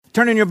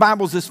Turn in your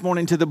Bibles this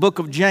morning to the book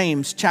of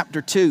James, chapter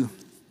 2.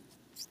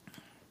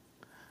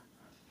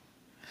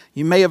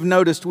 You may have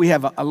noticed we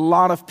have a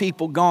lot of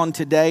people gone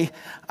today.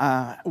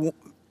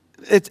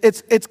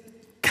 It's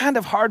kind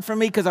of hard for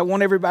me because I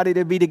want everybody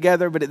to be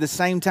together, but at the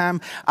same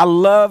time, I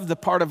love the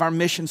part of our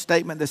mission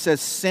statement that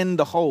says, send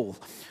the whole.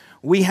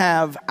 We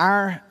have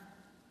our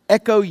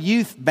Echo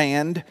Youth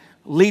Band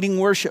leading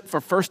worship for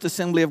First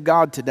Assembly of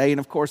God today. And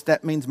of course,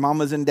 that means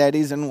mamas and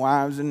daddies and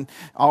wives and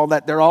all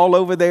that. They're all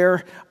over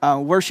there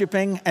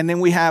worshiping. And then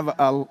we have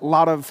a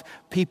lot of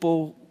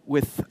people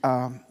with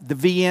the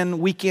VN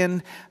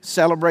weekend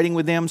celebrating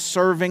with them,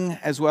 serving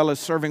as well as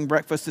serving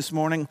breakfast this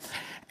morning.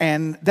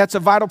 And that's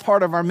a vital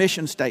part of our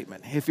mission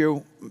statement. If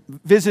you're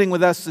visiting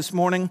with us this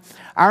morning,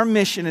 our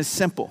mission is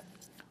simple: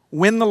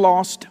 win the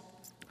lost,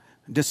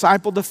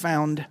 disciple the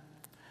found,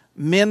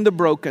 mend the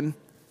broken,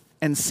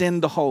 and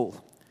send the whole.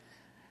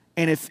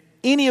 And if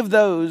any of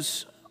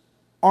those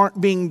aren't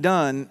being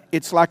done,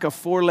 it's like a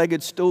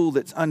four-legged stool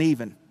that's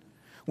uneven.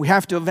 We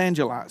have to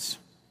evangelize.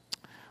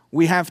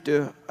 We have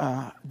to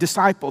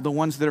disciple the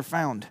ones that are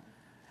found.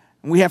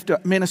 And we have to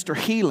minister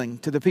healing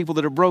to the people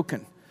that are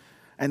broken.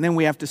 And then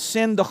we have to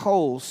send the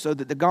whole so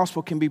that the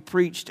gospel can be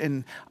preached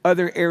and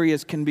other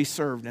areas can be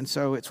served. And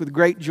so it's with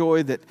great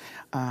joy that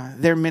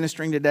they're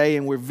ministering today.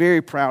 And we're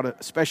very proud,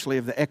 especially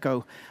of the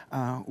Echo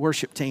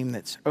worship team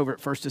that's over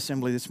at First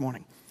Assembly this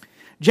morning.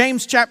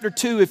 James chapter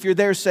 2, if you're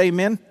there, say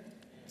amen.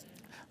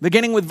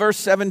 Beginning with verse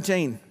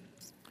 17.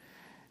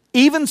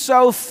 Even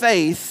so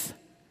faith,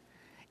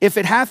 if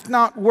it hath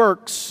not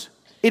works,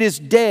 it is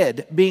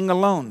dead, being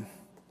alone.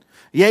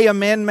 Yea, a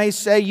man may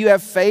say, you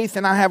have faith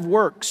and I have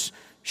works.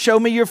 Show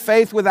me your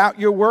faith without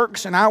your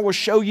works, and I will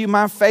show you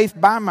my faith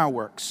by my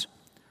works.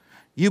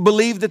 You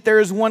believe that there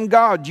is one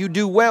God, you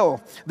do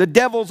well. The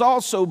devils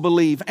also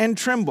believe and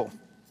tremble.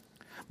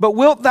 But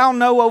wilt thou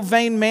know, O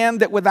vain man,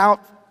 that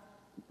without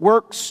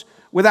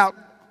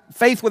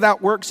faith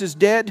without works is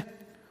dead?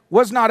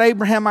 Was not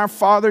Abraham our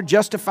father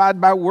justified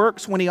by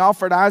works when he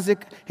offered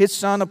Isaac his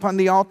son upon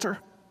the altar?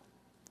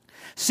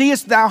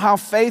 Seest thou how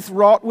faith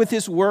wrought with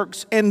his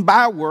works, and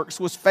by works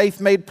was faith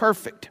made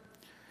perfect?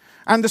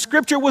 And the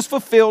scripture was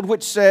fulfilled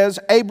which says,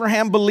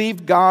 Abraham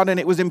believed God, and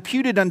it was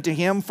imputed unto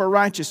him for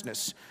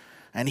righteousness.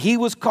 And he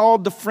was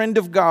called the friend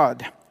of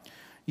God.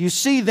 You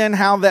see then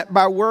how that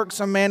by works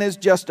a man is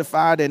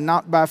justified, and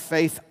not by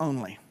faith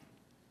only.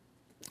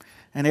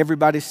 And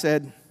everybody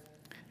said,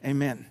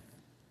 amen.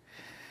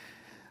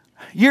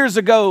 Years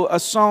ago, a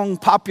song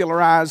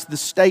popularized the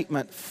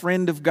statement,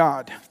 friend of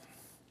God.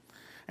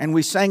 And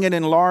we sang it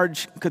in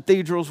large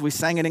cathedrals, we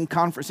sang it in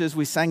conferences,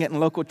 we sang it in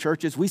local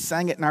churches, we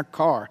sang it in our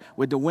car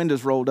with the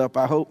windows rolled up,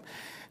 I hope,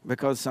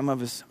 because some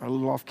of us are a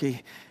little off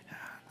key.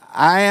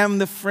 I am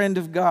the friend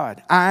of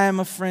God. I am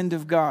a friend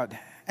of God.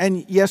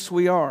 And yes,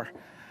 we are.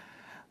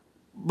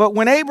 But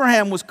when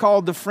Abraham was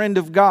called the friend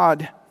of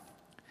God,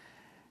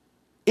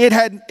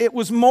 it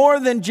was more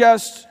than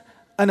just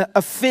an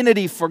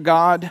affinity for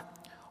God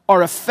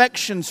or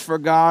affections for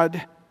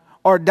God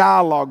or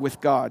dialogue with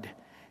God.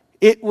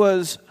 It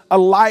was a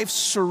life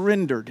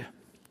surrendered.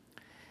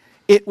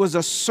 It was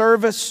a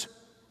service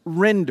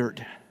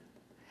rendered.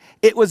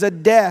 It was a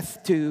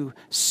death to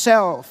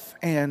self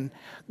and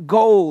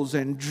goals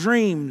and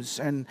dreams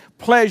and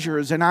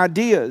pleasures and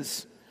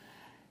ideas.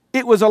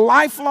 It was a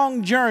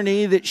lifelong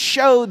journey that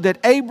showed that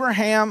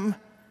Abraham,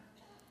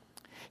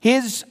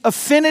 his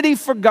affinity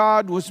for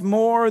God was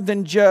more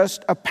than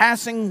just a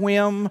passing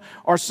whim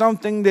or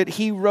something that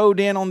he wrote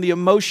in on the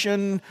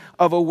emotion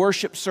of a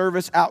worship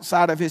service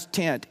outside of his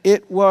tent.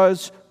 It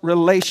was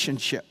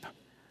relationship.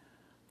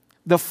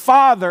 The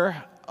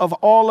father of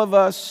all of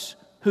us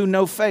who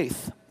know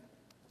faith.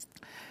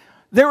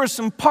 There were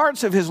some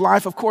parts of his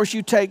life, of course,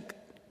 you take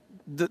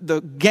the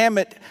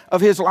gamut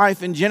of his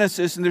life in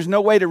Genesis, and there's no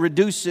way to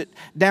reduce it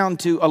down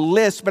to a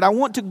list, but I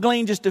want to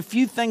glean just a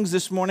few things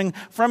this morning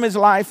from his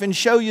life and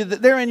show you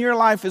that they're in your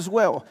life as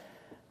well.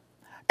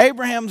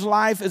 Abraham's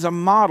life is a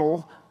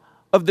model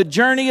of the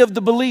journey of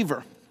the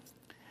believer.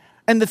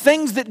 And the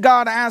things that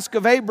God asked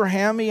of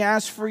Abraham, he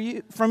asked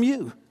from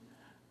you.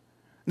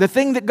 The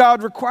thing that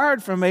God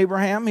required from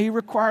Abraham, he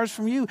requires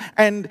from you.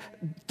 And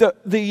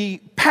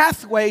the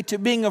pathway to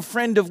being a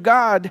friend of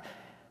God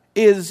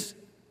is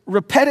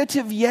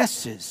repetitive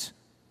yeses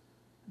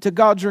to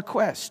God's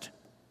request.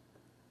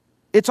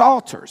 It's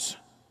altars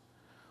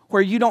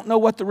where you don't know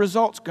what the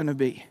result's going to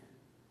be.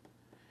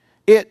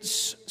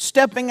 It's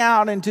stepping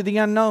out into the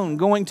unknown,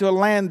 going to a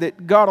land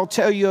that God will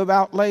tell you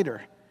about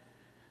later.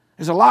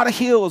 There's a lot of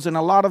hills and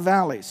a lot of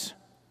valleys.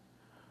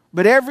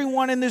 But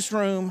everyone in this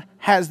room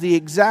has the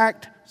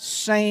exact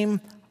same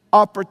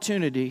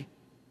opportunity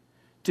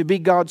to be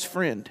God's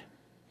friend.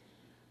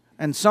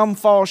 And some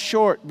fall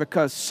short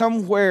because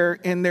somewhere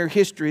in their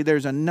history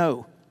there's a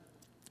no.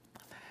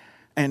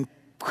 And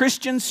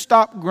Christians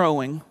stop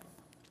growing,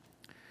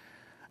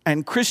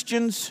 and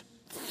Christians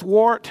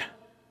thwart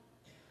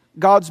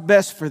God's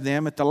best for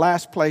them at the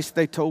last place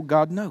they told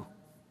God no.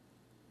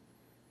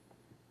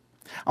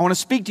 I want to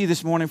speak to you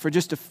this morning for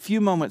just a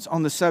few moments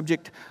on the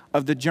subject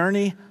of the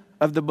journey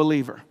of the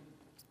believer.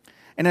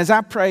 And as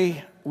I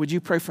pray, would you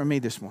pray for me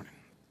this morning?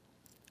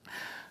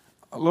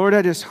 Lord,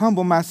 I just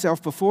humble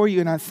myself before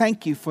you, and I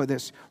thank you for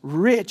this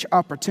rich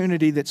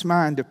opportunity that's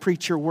mine to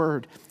preach your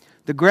word.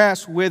 The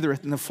grass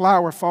withereth and the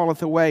flower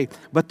falleth away,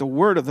 but the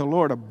word of the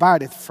Lord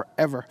abideth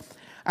forever.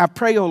 I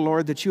pray, O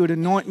Lord, that you would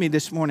anoint me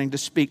this morning to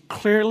speak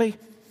clearly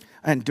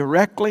and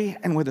directly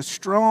and with a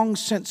strong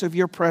sense of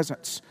your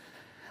presence.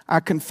 I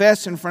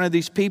confess in front of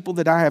these people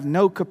that I have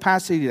no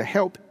capacity to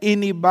help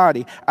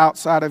anybody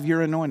outside of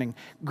your anointing.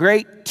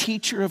 Great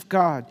teacher of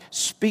God,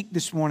 speak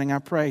this morning, I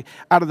pray.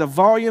 Out of the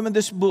volume of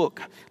this book,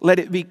 let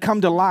it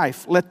come to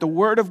life. Let the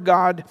word of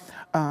God,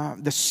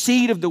 the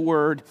seed of the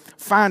word,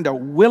 find a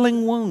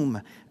willing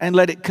womb, and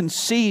let it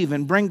conceive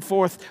and bring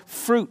forth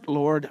fruit,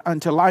 Lord,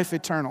 unto life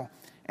eternal.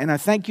 And I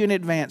thank you in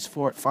advance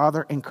for it,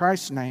 Father, in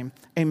Christ's name,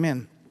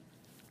 amen.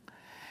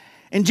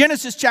 In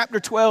Genesis chapter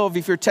 12,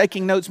 if you're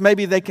taking notes,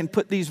 maybe they can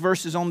put these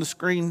verses on the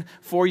screen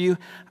for you.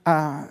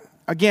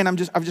 Again, I've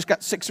just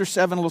got 6 or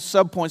 7 little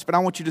subpoints, but I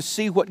want you to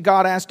see what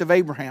God asked of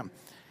Abraham.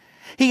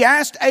 He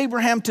asked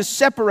Abraham to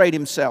separate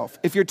himself.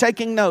 If you're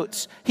taking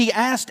notes, he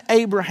asked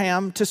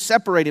Abraham to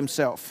separate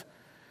himself.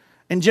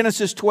 In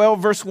Genesis 12,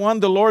 verse 1,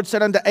 the Lord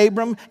said unto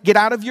Abram, get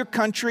out of your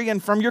country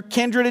and from your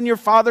kindred and your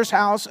father's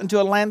house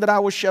into a land that I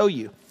will show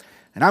you.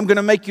 And I'm going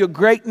to make you a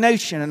great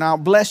nation, and I'll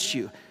bless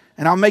you.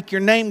 And I'll make your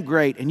name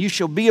great, and you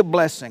shall be a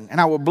blessing. And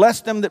I will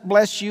bless them that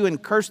bless you,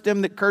 and curse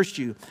them that curse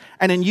you.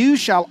 And in you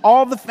shall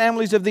all the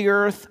families of the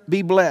earth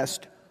be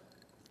blessed.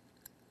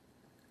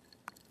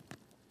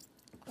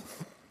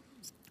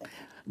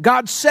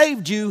 God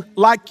saved you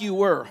like you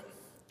were,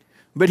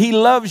 but He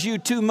loves you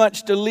too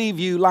much to leave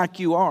you like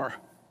you are.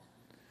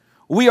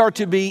 We are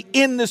to be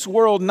in this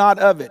world, not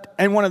of it.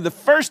 And one of the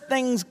first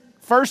things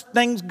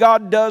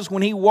God does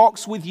when He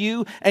walks with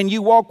you and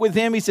you walk with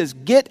Him, He says,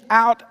 get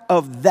out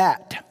of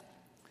that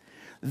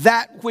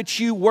which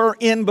you were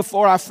in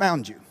before I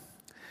found you.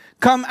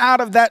 Come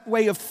out of that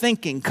way of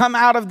thinking. Come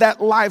out of that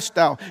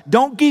lifestyle.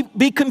 Don't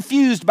be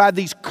confused by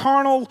these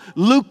carnal,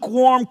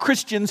 lukewarm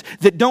Christians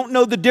that don't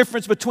know the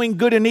difference between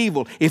good and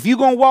evil. If you're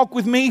going to walk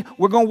with me,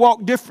 we're going to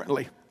walk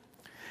differently.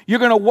 You're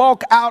going to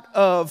walk out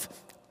of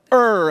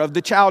of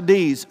the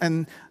Chaldees,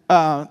 and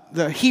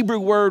the Hebrew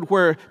word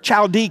where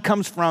Chaldee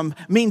comes from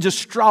means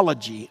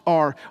astrology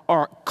or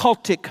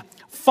cultic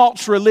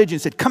false religion.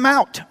 It said, come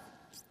out.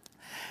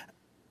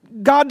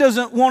 God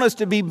doesn't want us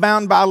to be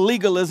bound by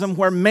legalism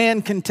where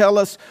man can tell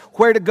us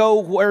where to go,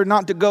 where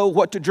not to go,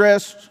 what to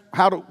dress,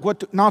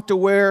 what not to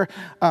wear,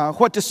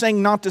 what to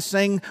sing, not to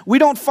sing. We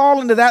don't fall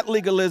into that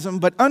legalism,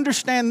 but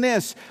understand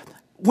this.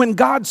 When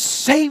God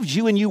saves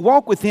you and you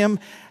walk with Him,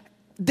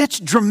 that's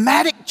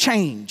dramatic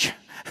change.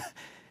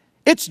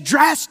 It's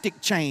drastic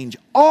change.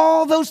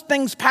 All those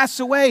things pass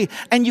away,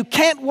 and you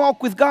can't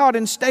walk with God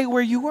and stay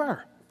where you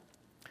were.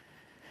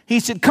 He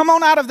said, come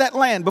on out of that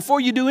land before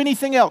you do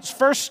anything else.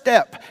 First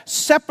step,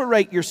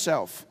 separate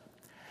yourself.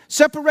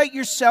 Separate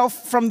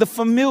yourself from the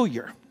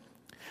familiar.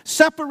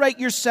 Separate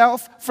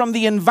yourself from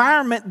the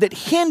environment that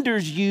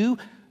hinders you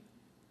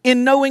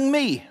in knowing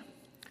me.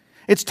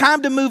 It's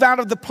time to move out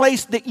of the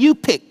place that you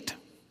picked.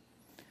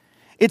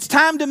 It's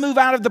time to move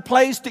out of the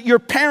place that your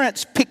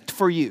parents picked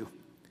for you.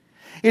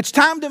 It's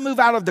time to move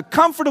out of the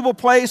comfortable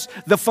place,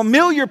 the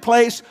familiar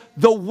place,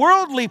 the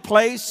worldly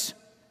place,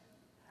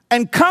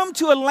 and come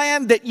to a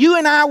land that you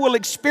and I will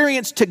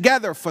experience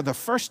together for the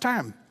first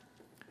time.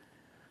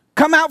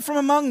 Come out from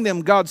among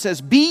them, God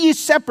says. Be ye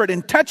separate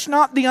and touch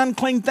not the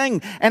unclean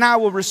thing, and I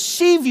will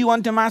receive you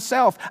unto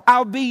myself.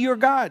 I'll be your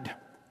God.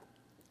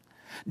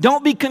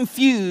 Don't be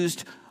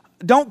confused.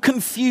 Don't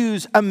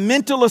confuse a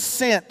mental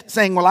assent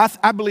saying, well,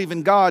 I believe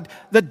in God.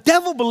 The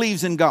devil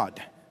believes in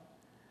God.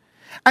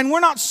 And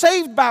we're not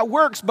saved by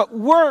works, but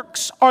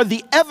works are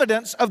the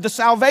evidence of the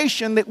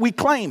salvation that we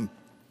claim.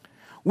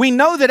 We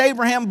know that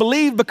Abraham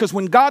believed because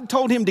when God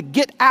told him to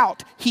get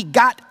out, he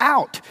got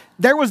out.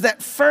 There was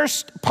that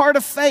first part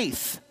of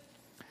faith.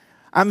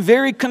 I'm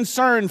very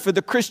concerned for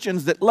the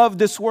Christians that love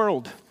this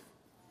world.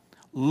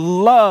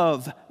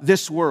 Love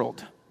this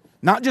world.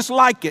 Not just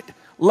like it,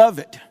 love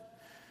it.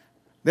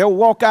 They'll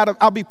walk out of,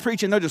 I'll be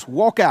preaching, they'll just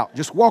walk out.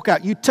 Just walk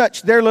out. You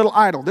touch their little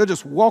idol, they'll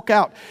just walk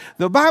out.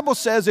 The Bible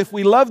says if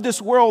we love this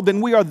world,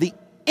 then we are the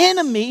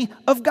enemy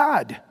of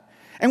God.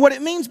 And what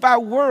it means by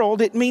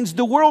world, it means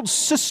the world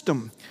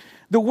system.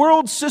 The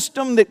world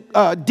system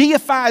that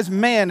deifies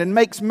man and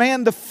makes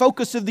man the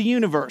focus of the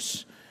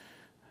universe.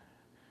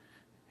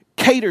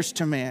 Caters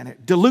to man.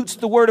 It dilutes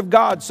the word of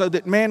God so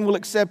that man will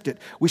accept it.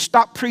 We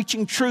stop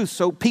preaching truth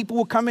so people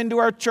will come into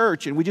our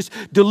church, and we just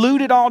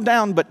dilute it all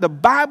down. But the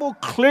Bible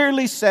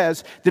clearly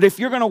says that if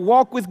you're going to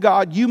walk with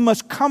God, you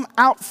must come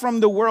out from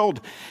the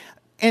world.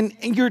 And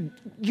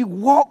you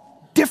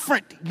walk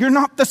different. You're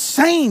not the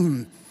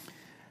same.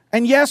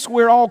 And yes,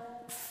 we're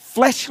all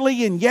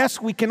fleshly, and yes,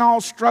 we can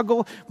all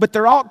struggle, but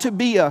there ought to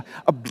be a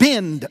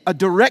bend, a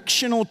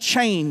directional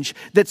change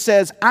that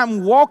says,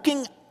 I'm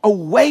walking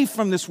away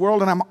from this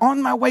world and I'm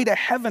on my way to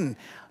heaven.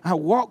 I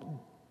walk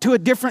to a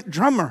different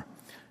drummer.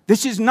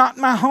 This is not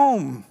my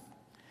home.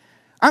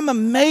 I'm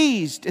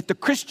amazed at the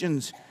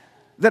Christians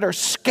that are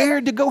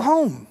scared to go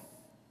home.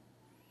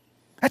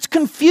 That's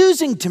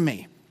confusing to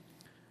me.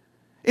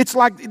 It's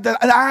like the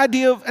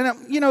idea of,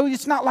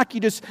 it's not like you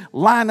just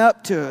line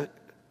up to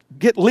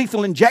get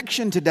lethal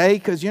injection today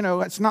because,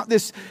 it's not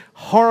this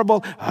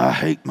horrible, I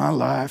hate my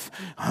life,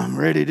 I'm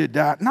ready to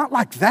die. Not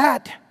like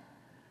that.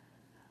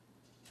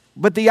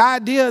 But the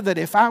idea that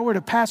if I were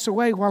to pass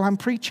away while I'm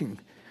preaching,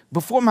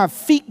 before my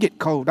feet get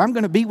cold, I'm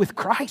going to be with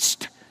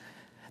Christ.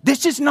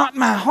 This is not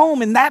my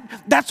home, and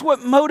that's what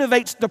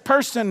motivates the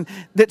person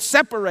that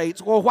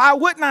separates. Well, why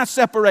wouldn't I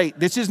separate?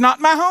 This is not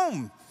my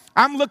home.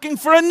 I'm looking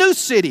for a new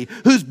city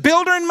whose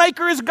builder and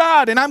maker is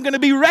God, and I'm going to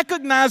be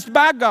recognized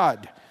by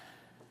God.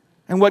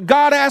 And what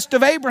God asked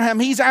of Abraham,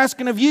 He's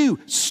asking of you.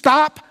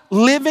 Stop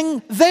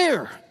living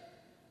there.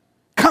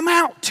 Come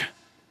out.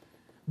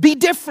 Be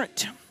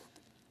different.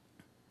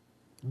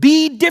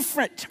 Be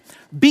different.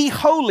 Be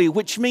holy,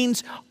 which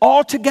means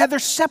altogether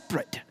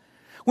separate.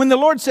 When the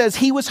Lord says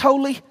He was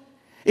holy,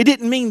 it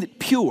didn't mean that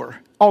pure,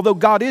 although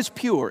God is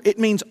pure. It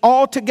means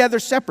altogether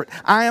separate.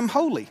 I am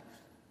holy.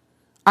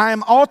 I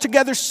am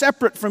altogether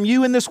separate from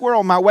you in this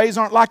world. My ways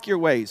aren't like your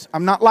ways.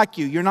 I'm not like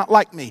you. You're not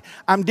like me.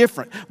 I'm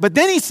different. But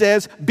then He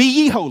says, be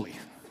ye holy.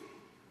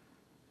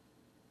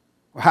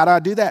 Well, how do I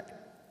do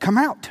that? Come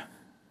out.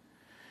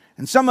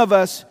 And some of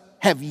us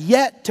have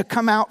yet to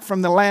come out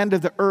from the land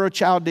of the Ur of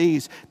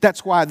Chaldees.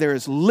 That's why there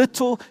is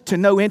little to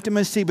no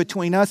intimacy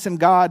between us and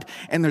God,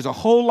 and there's a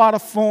whole lot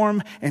of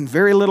form and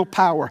very little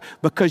power,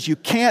 because you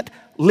can't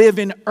live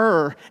in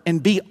Ur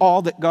and be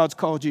all that God's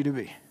called you to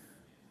be.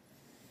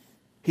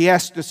 He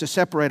asked us to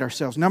separate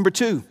ourselves. Number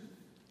 2,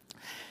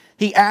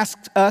 He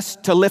asks us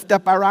to lift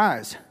up our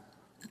eyes.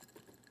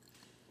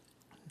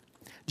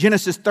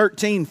 Genesis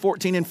 13,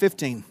 14 and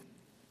 15.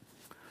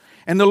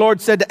 And the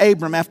Lord said to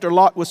Abram after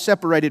Lot was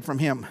separated from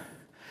him,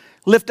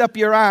 lift up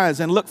your eyes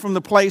and look from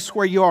the place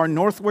where you are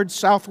northward,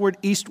 southward,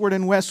 eastward,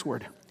 and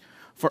westward.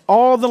 For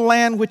all the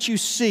land which you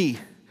see,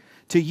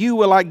 to you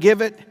will I give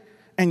it,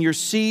 and your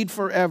seed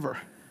forever.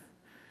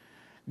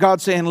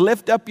 God's saying,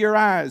 lift up your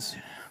eyes.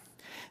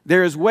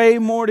 There is way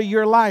more to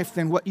your life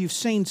than what you've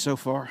seen so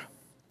far.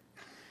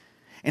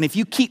 And if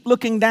you keep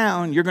looking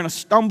down, you're going to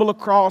stumble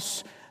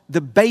across the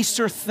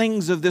baser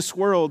things of this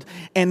world.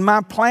 And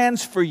my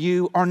plans for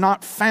you are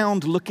not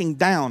found looking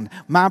down.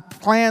 My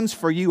plans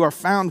for you are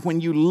found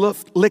when you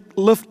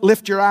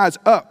lift your eyes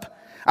up.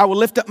 I will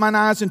lift up mine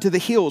eyes into the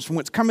hills from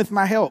whence cometh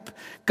my help.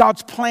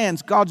 God's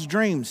plans, God's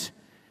dreams.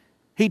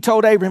 He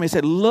told Abraham, He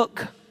said,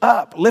 look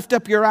up, lift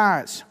up your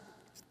eyes.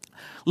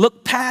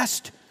 Look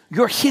past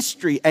your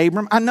history,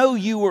 Abram. I know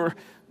you were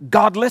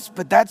godless,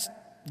 but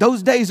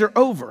those days are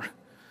over.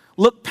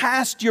 Look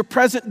past your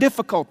present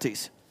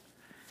difficulties.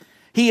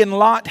 He and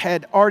Lot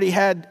had already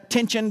had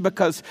tension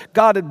because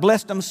God had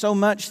blessed them so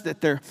much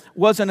that there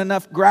wasn't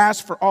enough grass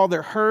for all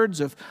their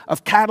herds of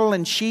cattle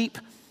and sheep.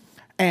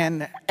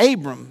 And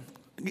Abram,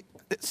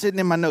 it's sitting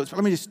in my notes,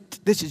 but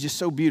this is just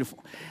so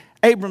beautiful.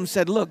 Abram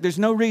said, look, there's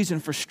no reason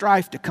for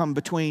strife to come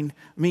between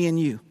me and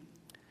you.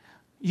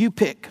 You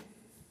pick.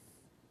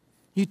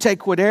 You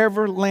take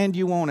whatever land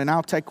you want, and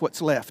I'll take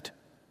what's left.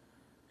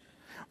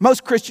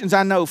 Most Christians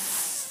I know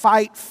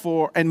fight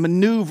for and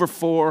maneuver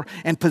for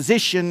and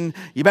position.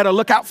 You better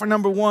look out for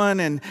number one,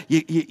 and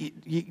you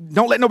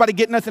don't let nobody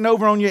get nothing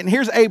over on you. And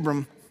here's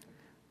Abram,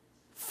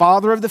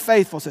 father of the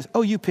faithful, says,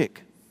 oh, you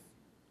pick.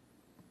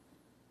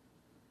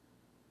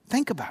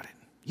 Think about it.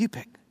 You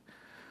pick.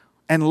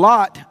 And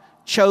Lot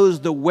chose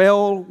the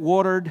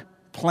well-watered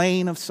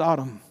plain of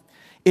Sodom.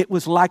 It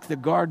was like the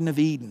Garden of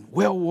Eden,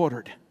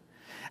 well-watered.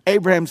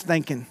 Abraham's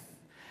thinking,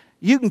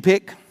 you can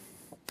pick,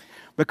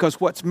 because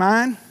what's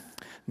mine,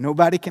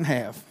 nobody can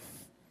have.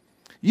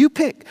 You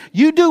pick.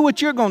 You do what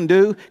you're going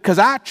to do, because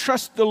I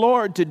trust the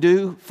Lord to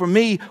do for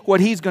me what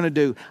He's going to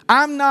do.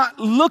 I'm not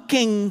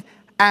looking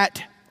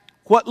at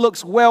what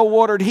looks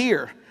well-watered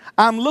here.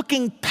 I'm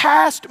looking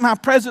past my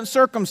present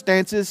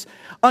circumstances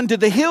unto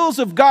the hills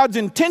of God's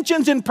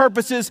intentions and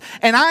purposes,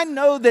 and I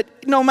know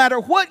that no matter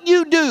what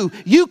you do,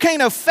 you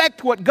can't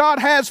affect what God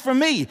has for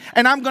me,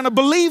 and I'm going to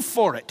believe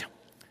for it.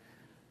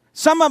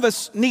 Some of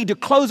us need to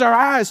close our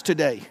eyes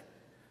today.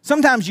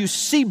 Sometimes you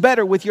see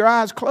better with your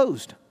eyes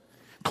closed.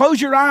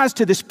 Close your eyes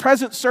to this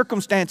present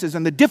circumstances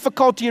and the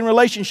difficulty in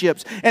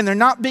relationships, and there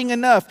not being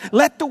enough.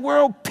 Let the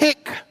world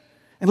pick,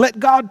 and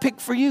let God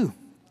pick for you.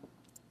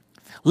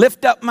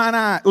 Lift up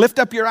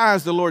your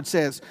eyes, the Lord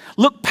says.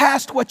 Look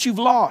past what you've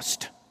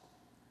lost.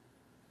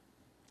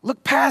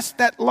 Look past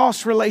that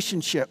lost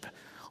relationship.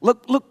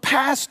 Look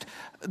past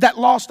that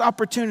lost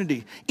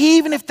opportunity.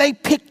 Even if they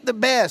pick the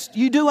best,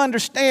 you do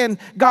understand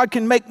God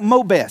can make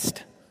mo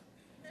best.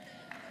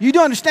 You do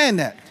understand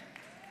that.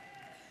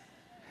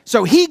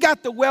 So He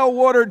got the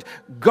well-watered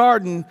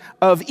Garden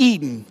of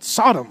Eden,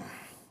 Sodom.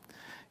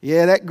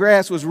 Yeah, that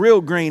grass was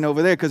real green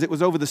over there because it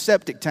was over the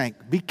septic tank.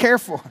 Be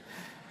careful.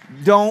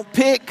 Don't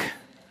pick.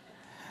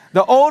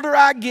 The older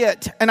I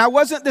get, and I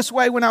wasn't this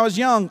way when I was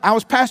young. I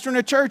was pastoring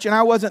a church and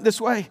I wasn't this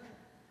way.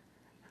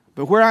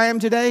 But where I am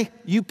today,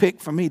 you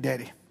pick for me,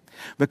 Daddy.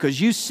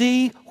 Because you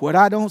see what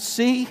I don't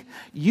see,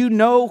 you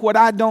know what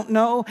I don't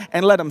know,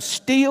 and let them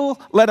steal,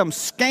 let them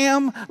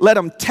scam, let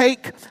them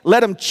take,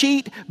 let them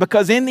cheat,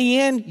 because in the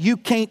end, you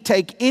can't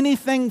take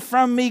anything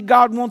from me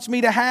God wants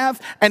me to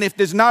have, and if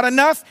there's not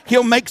enough,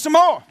 He'll make some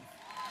more.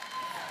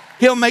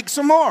 He'll make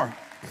some more.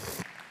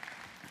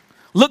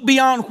 Look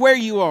beyond where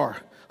you are,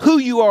 who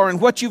you are, and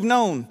what you've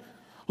known.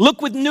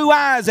 Look with new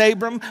eyes,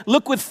 Abram.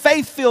 Look with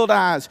faith-filled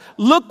eyes.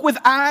 Look with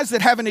eyes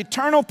that have an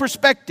eternal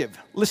perspective.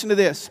 Listen to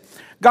this.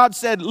 God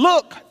said,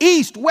 look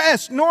east,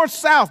 west, north,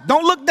 south.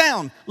 Don't look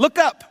down. Look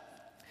up.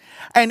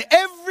 And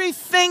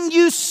everything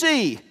you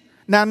see.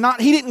 Now,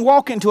 he didn't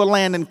walk into a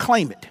land and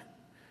claim it.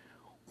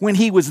 When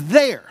he was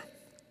there,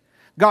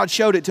 God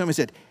showed it to him and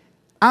said,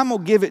 I'm going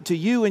to give it to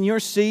you and your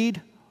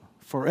seed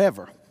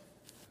forever.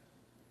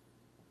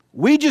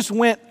 We just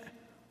went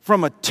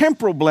from a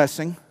temporal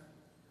blessing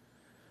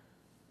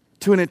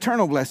to an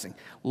eternal blessing.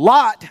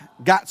 Lot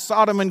got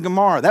Sodom and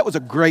Gomorrah. That was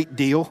a great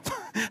deal.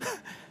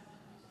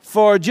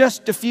 For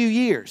just a few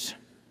years.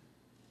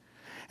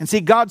 And see,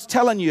 God's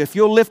telling you, if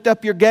you'll lift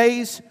up your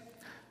gaze,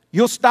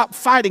 you'll stop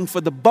fighting for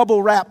the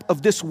bubble wrap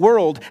of this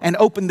world and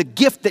open the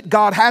gift that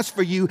God has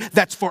for you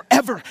that's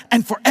forever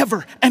and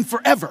forever and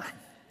forever.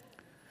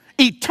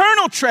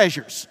 Eternal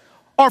treasures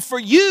are for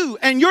you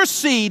and your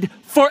seed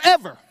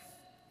forever.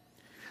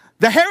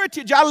 The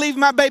heritage I leave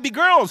my baby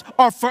girls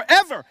are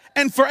forever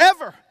and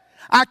forever.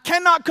 I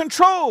cannot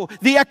control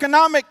the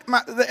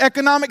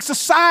economic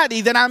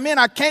society that I'm in.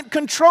 I can't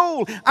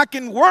control. I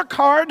can work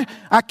hard.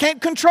 I can't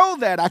control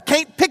that. I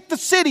can't pick the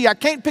city. I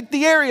can't pick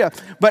the area.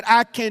 But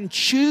I can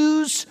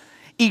choose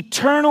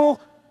eternal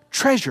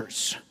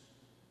treasures.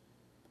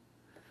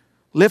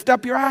 Lift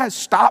up your eyes.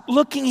 Stop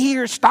looking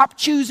here. Stop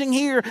choosing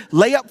here.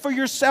 Lay up for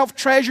yourself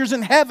treasures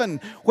in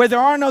heaven where there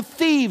are no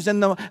thieves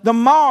and the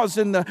moths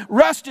and the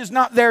rust is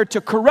not there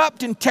to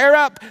corrupt and tear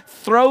up.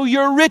 Throw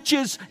your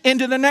riches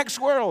into the next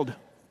world.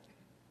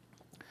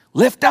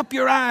 Lift up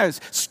your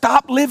eyes.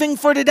 Stop living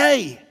for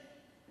today.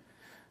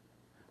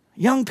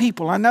 Young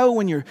people, I know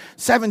when you're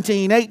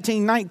 17,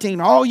 18,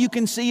 19, all you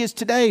can see is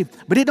today.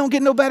 But it don't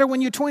get no better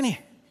when you're 20.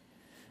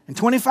 And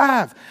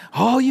 25,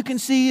 all you can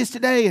see is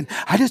today. And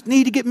I just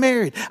need to get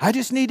married. I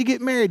just need to get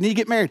married. Need to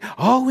get married.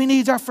 All we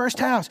need is our first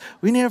house.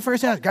 We need our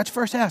first house. Got your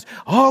first house.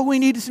 All we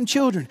need is some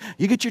children.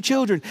 You get your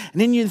children. And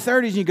then you're in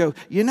your 30s and you go,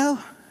 you know.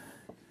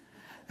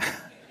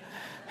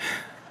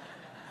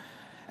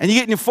 And you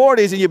get in your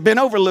 40s and you bend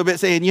over a little bit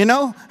saying, you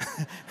know.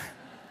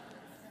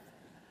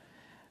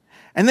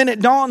 And then it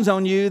dawns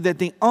on you that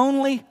the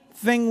only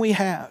thing we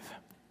have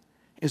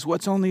is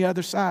what's on the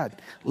other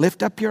side.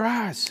 Lift up your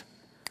eyes.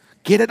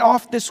 Get it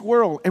off this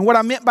world. And what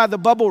I meant by the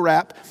bubble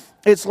wrap,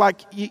 it's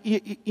like,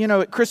 you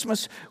know, at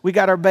Christmas, we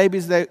got our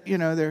babies.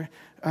 They're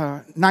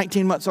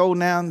 19 months old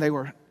now, and they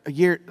were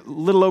a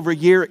little over a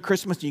year at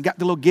Christmas. And you got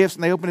the little gifts,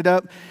 and they open it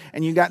up,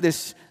 and you got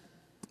this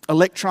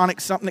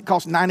electronic something that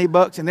costs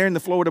 $90, and they're in the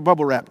floor with a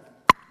bubble wrap.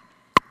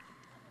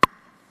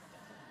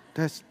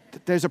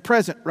 There's a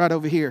present right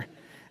over here.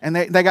 And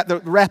they got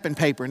the wrapping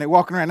paper, and they're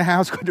walking around the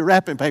house with the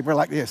wrapping paper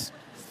like this.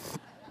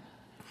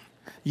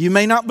 You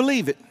may not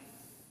believe it,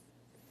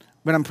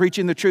 but I'm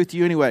preaching the truth to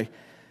you anyway.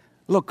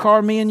 Little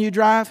car me and you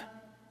drive,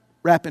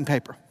 wrapping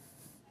paper.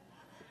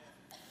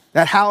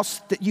 That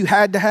house that you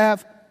had to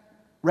have,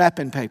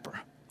 wrapping paper.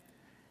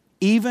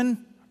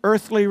 Even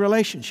earthly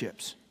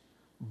relationships,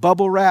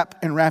 bubble wrap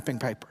and wrapping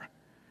paper.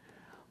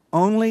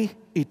 Only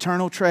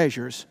eternal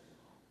treasures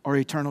are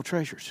eternal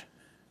treasures.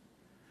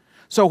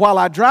 So while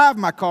I drive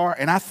my car,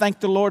 and I thank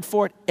the Lord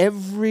for it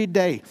every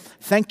day.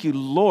 Thank you,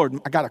 Lord.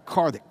 I got a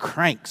car that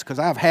cranks because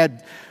I've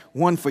had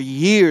one for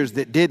years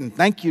that didn't.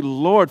 Thank you,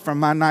 Lord, for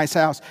my nice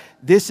house.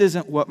 This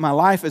isn't what my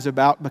life is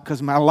about,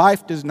 because my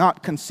life does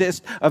not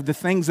consist of the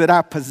things that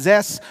I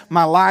possess.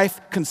 My life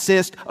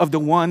consists of the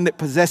one that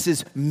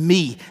possesses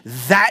me.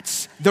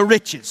 That's the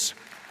riches.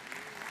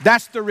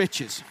 That's the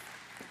riches.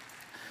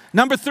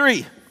 Number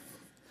 3,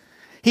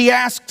 he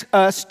asked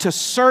us to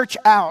search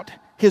out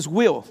his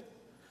will.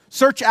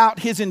 Search out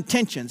his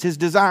intentions, his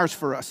desires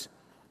for us.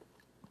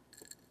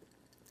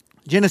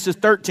 Genesis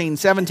 13,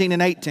 17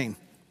 and 18.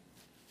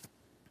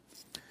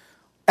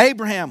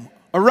 Abraham,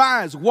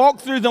 arise, walk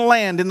through the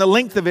land in the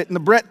length of it and the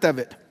breadth of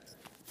it,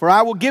 for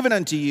I will give it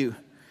unto you.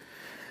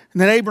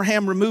 And then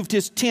Abraham removed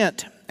his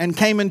tent and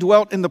came and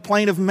dwelt in the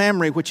plain of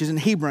Mamre, which is in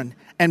Hebron,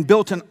 and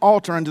built an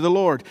altar unto the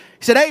Lord.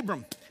 He said,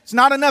 Abram, it's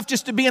not enough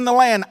just to be in the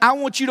land. I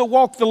want you to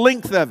walk the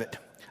length of it,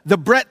 the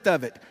breadth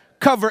of it.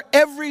 Cover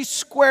every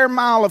square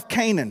mile of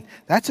Canaan.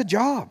 That's a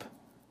job.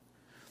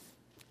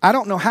 I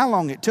don't know how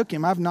long it took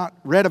him. I've not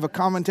read of a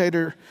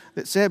commentator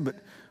that said, but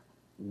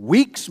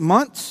weeks,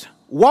 months,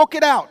 walk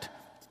it out.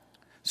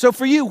 So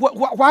for you,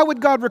 why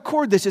would God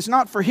record this? It's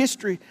not for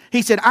history.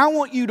 He said, I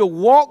want you to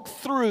walk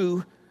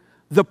through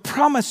the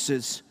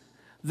promises,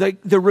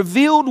 the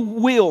revealed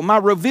will, my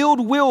revealed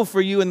will for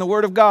you in the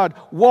Word of God.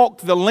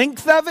 Walk the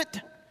length of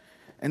it,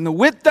 and the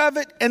width of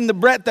it, and the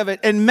breadth of it,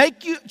 and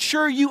make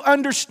sure you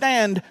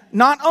understand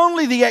not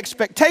only the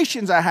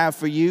expectations I have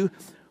for you,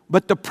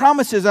 but the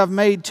promises I've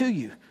made to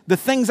you. the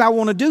things I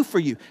want to do for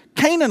you.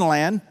 Canaan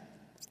land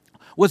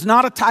was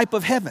not a type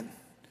of heaven.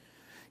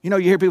 You know,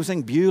 you hear people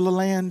saying, Beulah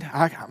land,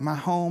 my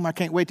home, I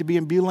can't wait to be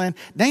in Beulah land.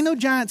 There ain't no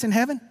giants in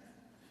heaven.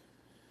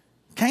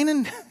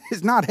 Canaan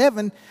is not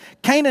heaven.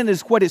 Canaan is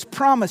what is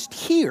promised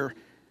here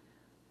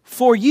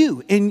for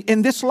you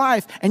in this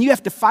life. And you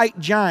have to fight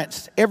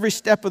giants every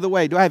step of the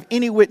way. Do I have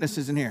any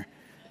witnesses in here?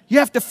 You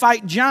have to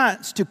fight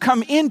giants to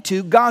come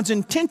into God's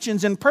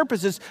intentions and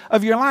purposes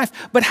of your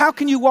life. But how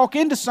can you walk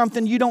into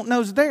something you don't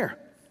know is there?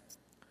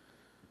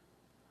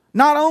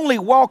 Not only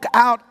walk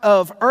out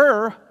of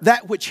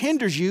that which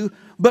hinders you,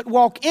 but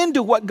walk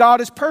into what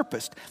God has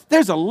purposed.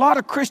 There's a lot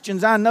of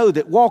Christians I know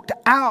that walked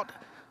out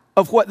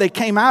of what they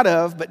came out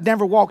of, but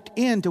never walked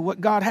into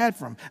what God had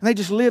for them. And they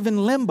just live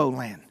in limbo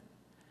land.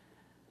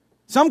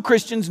 Some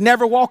Christians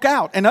never walk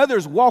out, and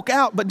others walk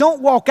out, but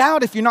don't walk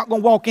out if you're not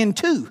going to walk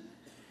into.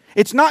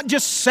 It's not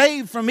just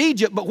saved from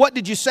Egypt, but what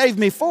did you save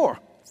me for?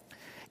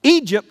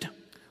 Egypt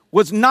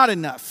was not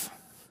enough.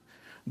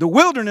 The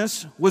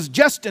wilderness was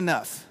just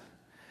enough.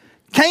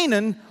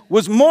 Canaan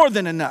was more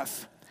than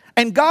enough.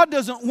 And God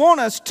doesn't want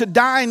us to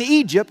die in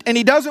Egypt, and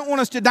He doesn't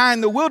want us to die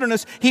in the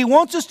wilderness. He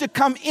wants us to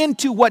come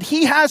into what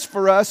He has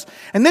for us.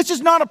 And this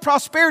is not a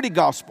prosperity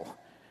gospel.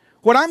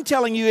 What I'm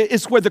telling you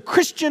is where the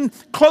Christian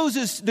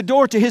closes the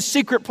door to his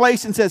secret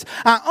place and says,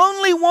 I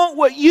only want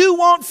what you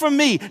want from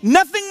me,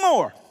 nothing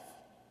more.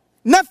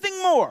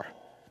 Nothing more.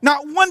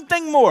 Not one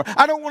thing more.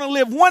 I don't want to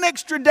live one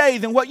extra day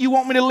than what you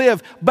want me to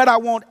live, but I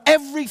want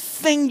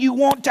everything you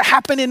want to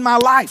happen in my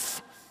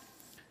life.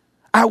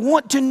 I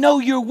want to know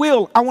your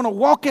will. I want to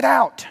walk it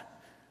out.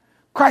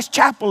 Christ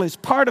Chapel is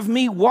part of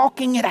me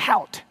walking it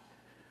out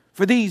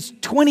for these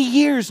 20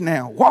 years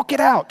now. Walk it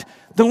out.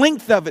 The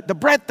length of it, the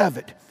breadth of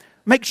it.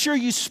 Make sure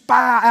you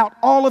spy out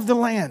all of the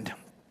land.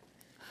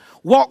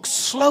 Walk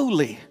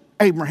slowly,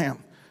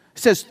 Abraham. It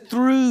says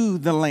through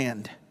the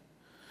land.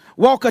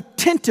 Walk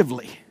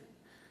attentively.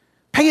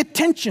 Pay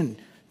attention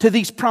to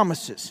these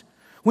promises.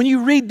 When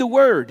you read the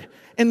word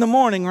in the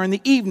morning or in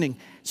the evening,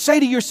 say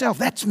to yourself,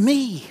 that's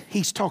me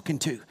He's talking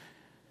to.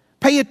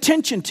 Pay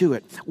attention to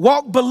it.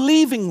 Walk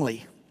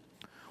believingly.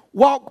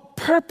 Walk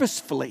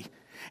purposefully.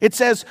 It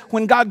says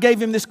when God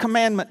gave him this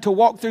commandment to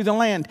walk through the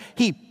land,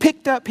 he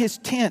picked up his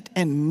tent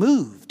and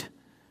moved.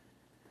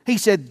 He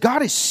said,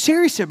 God is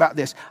serious about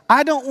this.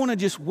 I don't want to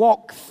just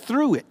walk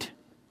through it.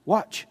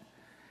 Watch.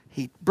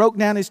 He broke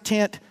down his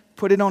tent,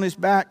 put it on his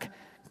back,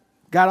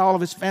 got all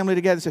of his family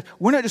together and said,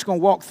 we're not just going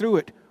to walk through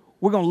it.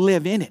 We're going to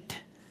live in it.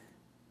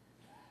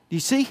 Do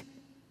you see?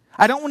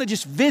 I don't want to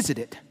just visit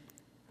it.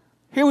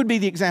 Here would be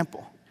the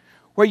example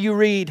where you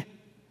read,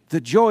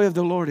 the joy of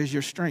the Lord is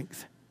your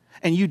strength.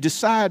 And you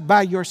decide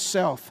by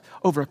yourself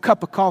over a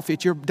cup of coffee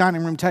at your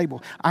dining room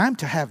table, I'm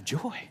to have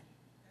joy.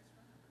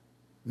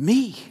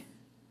 Me.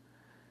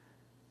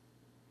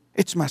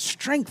 It's my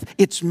strength.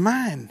 It's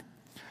mine.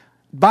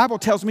 The Bible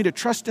tells me to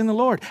trust in the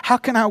Lord. How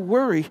can I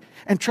worry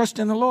and trust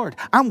in the Lord?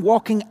 I'm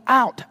walking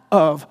out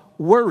of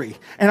worry,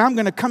 and I'm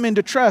going to come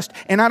into trust,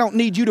 and I don't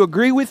need you to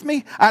agree with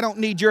me. I don't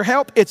need your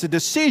help. It's a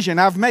decision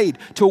I've made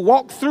to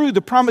walk through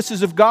the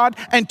promises of God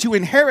and to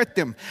inherit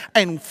them.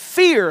 And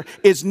fear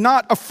is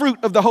not a fruit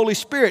of the Holy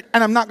Spirit,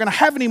 and I'm not going to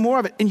have any more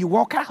of it. And you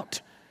walk out,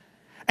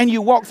 and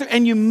you walk through,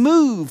 and you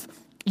move,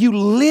 you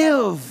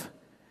live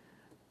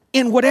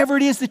in whatever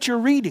it is that you're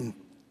reading,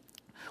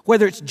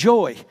 whether it's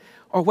joy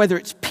or whether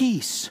it's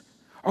peace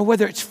or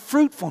whether it's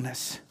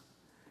fruitfulness.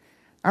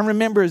 I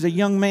remember as a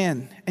young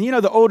man, and you know,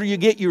 the older you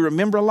get, you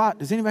remember a lot.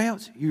 Does anybody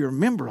else? You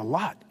remember a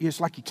lot. It's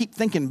like you keep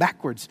thinking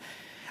backwards.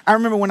 I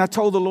remember when I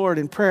told the Lord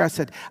in prayer, I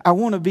said, I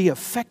want to be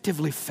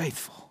effectively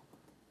faithful.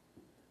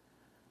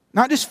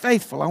 Not just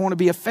faithful, I want to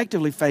be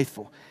effectively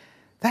faithful.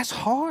 That's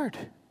hard.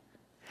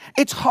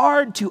 It's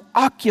hard to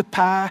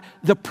occupy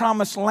the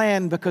promised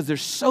land because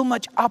there's so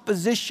much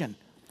opposition.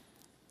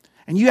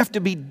 And you have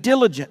to be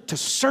diligent to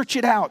search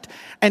it out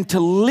and to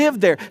live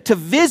there, to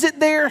visit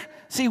there.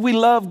 See, we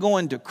love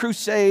going to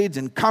crusades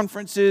and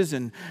conferences.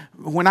 And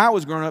when I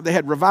was growing up, they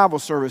had revival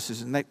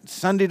services. And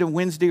Sunday to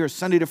Wednesday or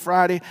Sunday to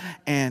Friday.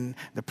 And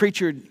the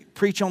preacher would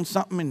preach on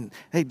something and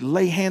they'd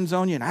lay hands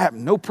on you. And I have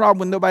no problem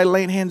with nobody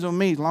laying hands on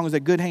me as long as they're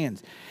good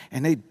hands.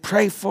 And they'd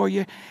pray for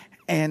you.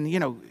 And, you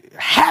know,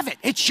 have it.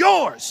 It's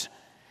yours.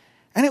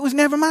 And it was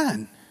never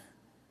mine.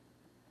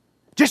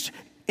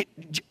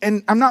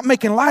 And I'm not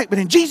making light, but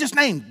in Jesus'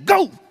 name,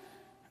 go.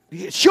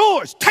 It's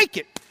yours. Take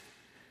it.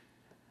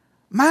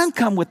 Mine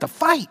come with the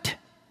fight.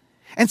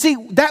 And see,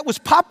 that was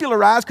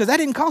popularized because that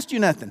didn't cost you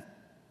nothing.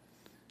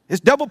 It's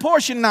double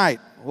portion night.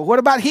 Well, what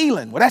about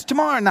healing? Well, that's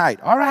tomorrow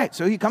night. All right,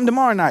 so you come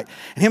tomorrow night.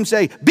 And him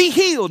say, be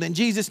healed in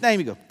Jesus' name.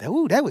 You go,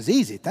 oh, that was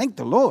easy. Thank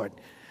the Lord.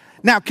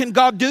 Now, can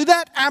God do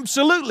that?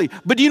 Absolutely.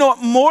 But you know what?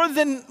 More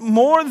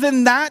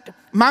than that,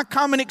 my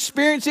common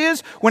experience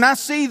is when I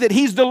see that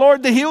He's the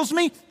Lord that heals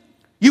me,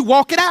 you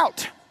walk it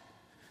out.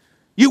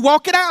 You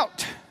walk it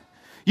out.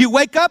 You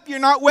wake up, you're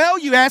not well,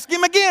 you ask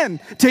Him again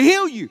to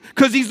heal you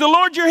because He's the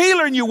Lord your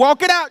healer, and you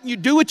walk it out and you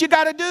do what you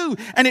got to do.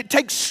 And it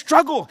takes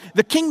struggle.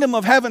 The kingdom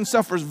of heaven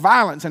suffers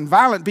violence, and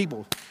violent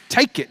people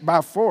take it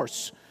by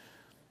force.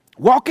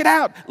 Walk it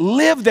out.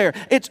 Live there.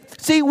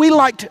 We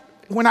liked,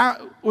 when I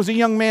was a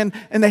young man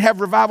and they have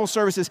revival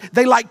services,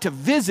 they like to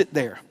visit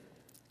there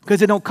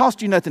because it don't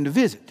cost you nothing to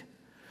visit.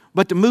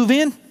 But to move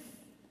in,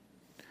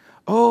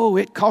 oh,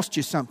 it cost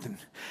you something.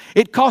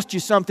 It cost you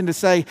something to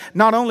say,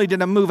 not only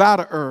did I move out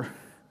of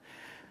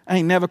I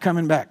ain't never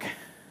coming back.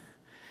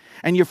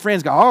 And your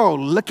friends go, oh,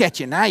 look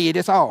at you now. You're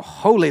just all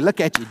holy. Look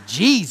at you,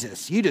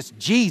 Jesus. You just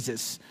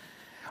Jesus.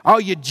 Oh,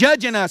 you're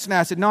judging us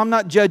now. I said, no, I'm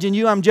not judging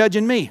you. I'm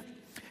judging me.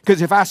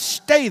 Because if I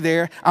stay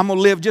there, I'm going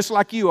to live just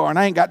like you are. And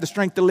I ain't got the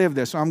strength to live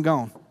there, so I'm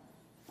gone.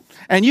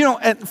 And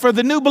and for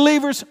the new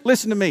believers,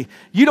 listen to me.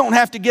 You don't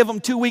have to give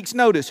them 2 weeks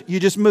notice. You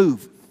just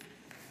move.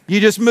 You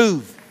just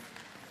move.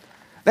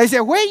 They say,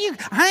 where you?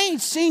 I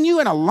ain't seen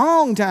you in a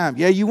long time.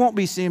 Yeah, you won't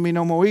be seeing me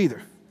no more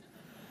either.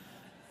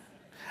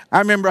 I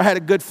remember I had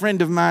a good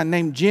friend of mine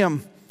named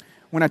Jim.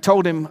 When I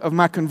told him of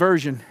my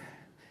conversion,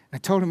 I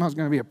told him I was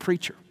going to be a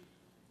preacher.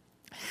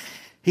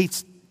 He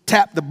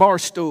tapped the bar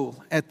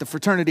stool at the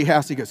fraternity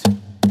house. He goes,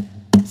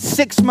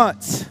 6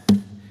 months,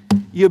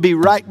 you'll be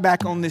right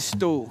back on this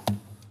stool.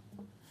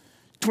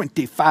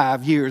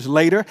 25 years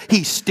later,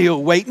 he's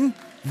still waiting.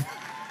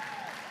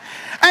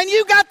 And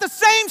you got the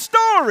same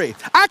story.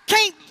 I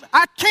can't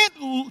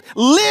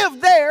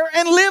live there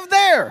and live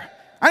there.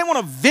 I didn't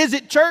want to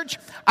visit church.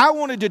 I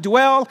wanted to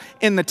dwell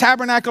in the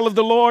tabernacle of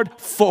the Lord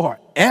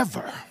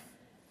forever.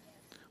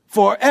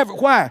 Forever.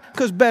 Why?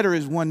 Because better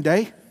is one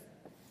day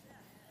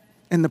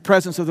in the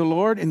presence of the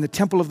Lord, in the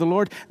temple of the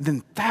Lord,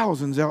 than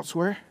thousands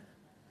elsewhere.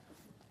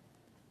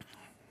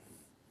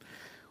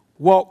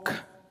 Walk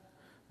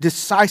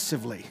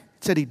decisively.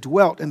 It said he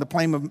dwelt in the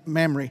plain of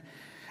Mamre.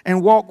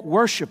 And walk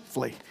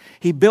worshipfully.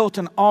 He built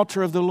an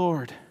altar of the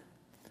Lord.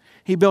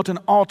 He built an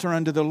altar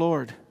unto the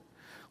Lord.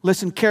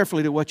 Listen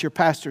carefully to what your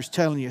pastor's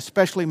telling you,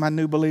 especially my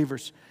new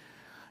believers.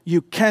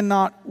 You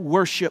cannot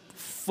worship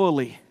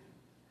fully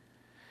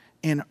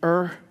in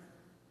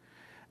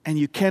and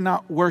you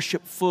cannot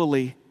worship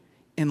fully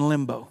in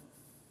limbo.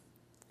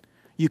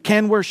 You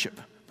can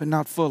worship, but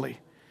not fully.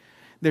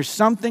 There's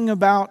something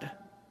about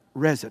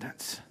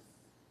residence.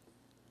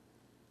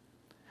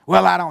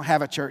 Well, I don't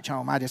have a church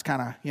home. I just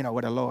kind of,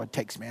 where the Lord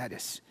takes me. I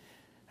just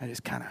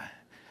kind of,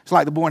 it's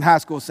like the boy in high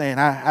school saying,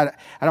 I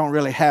don't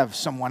really have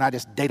someone. I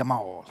just date them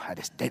all. I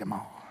just date them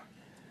all.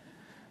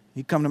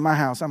 You come to my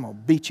house, I'm going to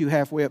beat you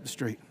halfway up the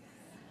street.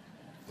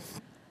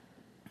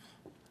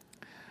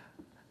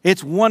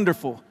 It's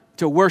wonderful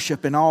to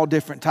worship in all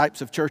different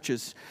types of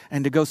churches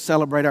and to go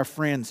celebrate our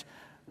friends.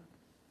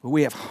 But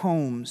we have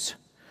homes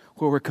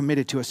where we're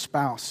committed to a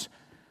spouse.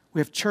 We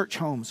have church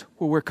homes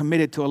where we're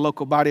committed to a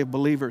local body of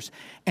believers.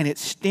 And it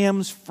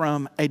stems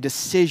from a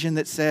decision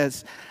that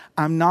says,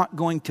 I'm not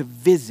going to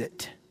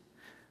visit.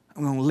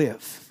 I'm going to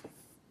live.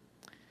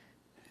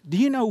 Do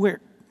you know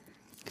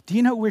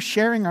we're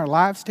sharing our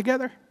lives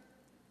together?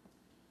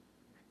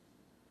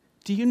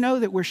 Do you know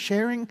that we're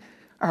sharing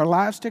our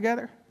lives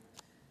together?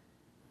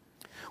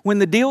 When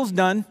the deal's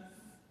done,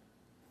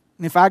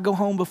 and if I go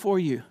home before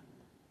you,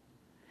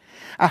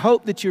 I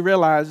hope that you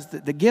realize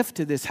that the gift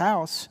to this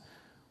house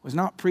was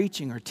not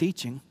preaching or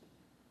teaching,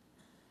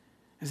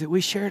 is that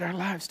we shared our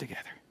lives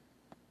together.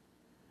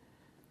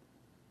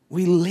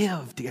 We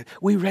live together.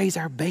 We raise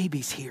our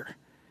babies here.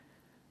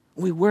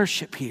 We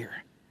worship here.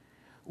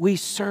 We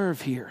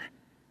serve here.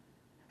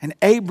 And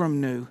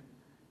Abram knew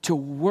to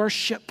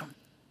worship,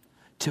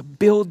 to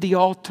build the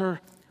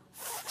altar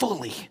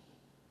fully.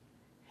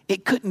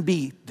 It couldn't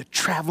be the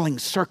traveling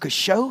circus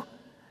show.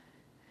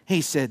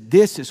 He said,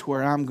 this is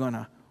where I'm going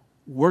to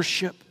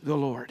worship the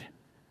Lord.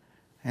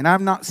 And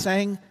I'm not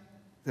saying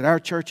that our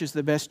church is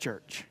the best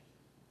church.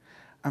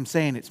 I'm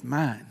saying it's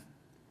mine.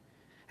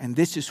 And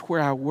this is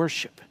where I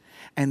worship.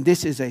 And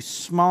this is a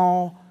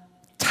small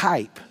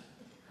type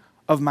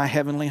of my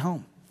heavenly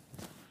home.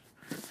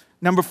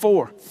 Number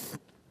 4,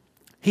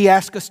 he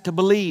asked us to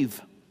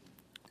believe.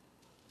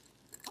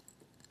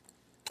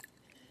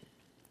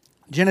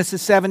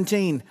 Genesis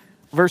 17,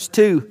 verse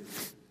 2.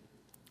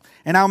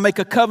 And I'll make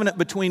a covenant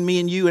between me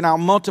and you, and I'll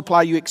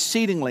multiply you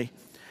exceedingly.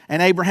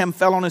 And Abraham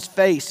fell on his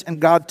face, and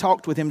God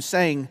talked with him,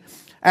 saying,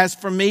 as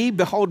for me,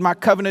 behold, my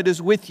covenant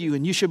is with you,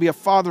 and you shall be a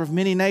father of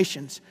many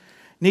nations.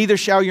 Neither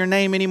shall your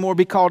name anymore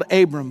be called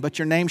Abram, but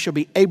your name shall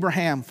be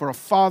Abraham, for a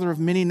father of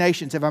many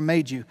nations have I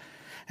made you.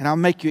 And I'll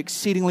make you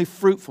exceedingly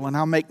fruitful, and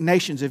I'll make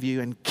nations of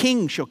you, and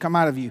kings shall come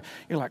out of you.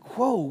 You're like,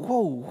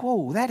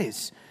 whoa, that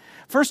is...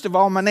 First of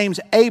all, my name's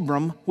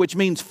Abram, which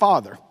means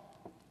father.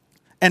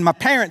 And my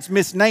parents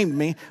misnamed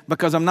me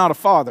because I'm not a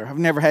father. I've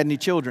never had any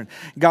children.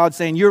 God's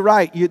saying, you're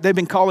right. They've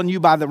been calling you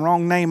by the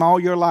wrong name all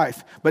your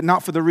life, but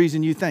not for the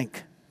reason you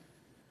think.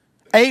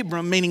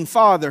 Abram, meaning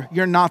father,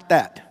 you're not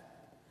that.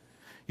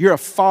 You're a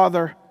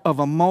father of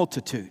a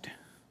multitude.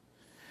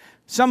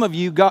 Some of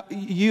you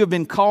have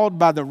been called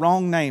by the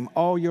wrong name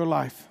all your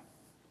life.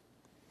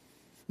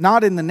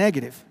 Not in the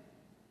negative,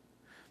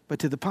 but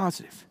to the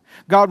positive.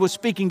 God was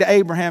speaking to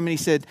Abraham and he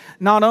said,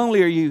 not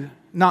only are you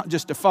not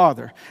just a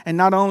father, and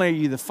not only are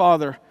you the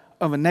father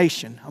of a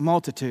nation, a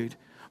multitude,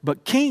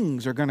 but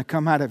kings are going to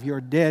come out of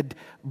your dead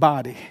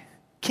body.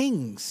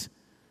 Kings.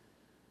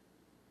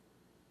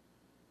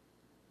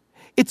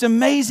 It's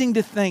amazing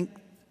to think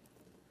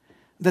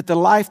that the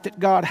life that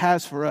God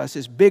has for us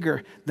is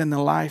bigger than the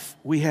life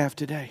we have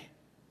today.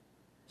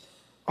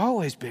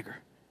 Always bigger.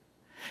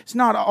 It's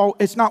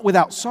not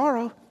without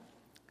sorrow,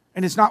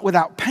 and it's not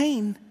without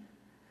pain.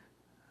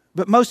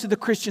 But most of the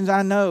Christians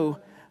I know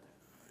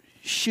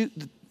shoot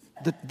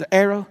the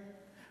arrow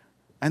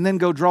and then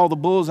go draw the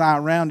bullseye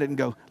around it and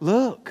go,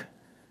 look,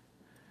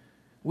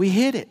 we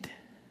hit it.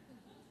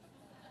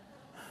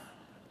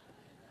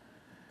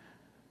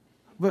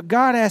 But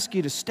God asks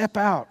you to step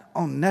out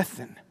on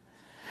nothing.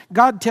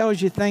 God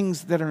tells you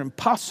things that are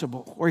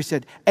impossible. Where he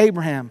said,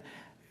 Abraham,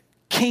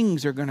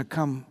 kings are going to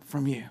come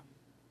from you.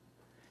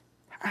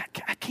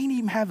 I can't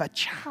even have a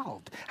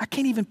child. I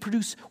can't even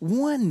produce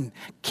one.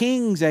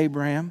 Kings,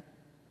 Abraham.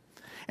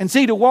 And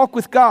see, to walk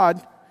with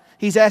God,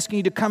 he's asking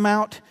you to come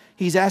out.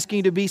 He's asking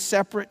you to be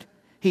separate.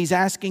 He's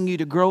asking you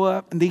to grow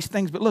up and these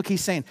things. But look,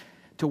 he's saying,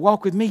 to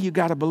walk with me, you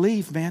got to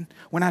believe, man.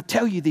 When I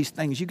tell you these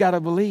things, you got to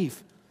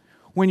believe.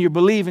 When you're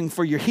believing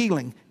for your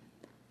healing,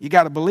 you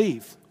got to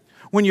believe.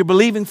 When you're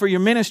believing for your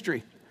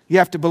ministry, you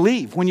have to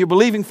believe. When you're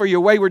believing for your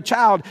wayward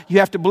child, you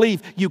have to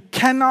believe. You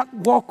cannot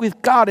walk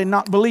with God and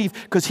not believe,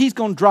 because he's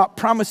going to drop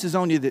promises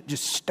on you that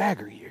just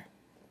stagger you.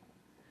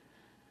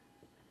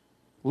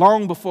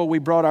 Long before we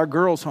brought our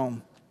girls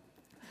home,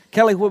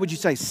 Kelly, what would you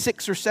say?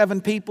 6 or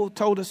 7 people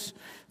told us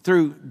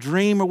through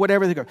dream or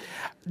whatever. They go,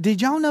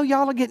 did y'all know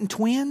y'all are getting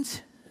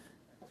twins?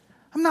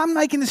 I'm not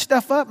making this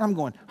stuff up. I'm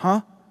going,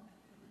 huh?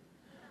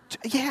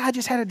 Yeah, I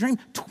just had a dream.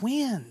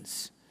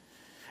 Twins.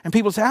 And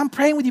people say, I'm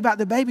praying with you about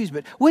the babies,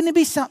 but wouldn't it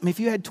be something if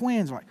you had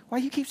twins? I'm like, why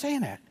do you keep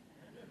saying that?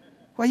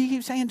 Why do you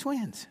keep saying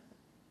twins?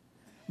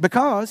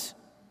 Because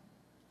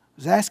I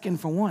was asking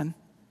for one,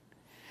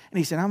 and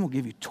he said, I'm going to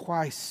give you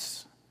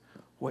twice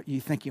what you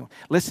think you want.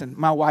 Listen,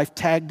 my wife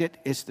tagged it.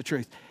 It's the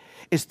truth.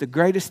 It's the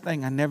greatest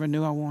thing I never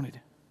knew I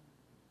wanted.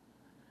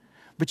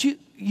 But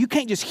you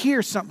can't just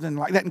hear something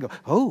like that and go,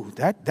 oh,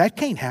 that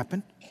can't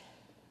happen.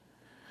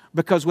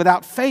 Because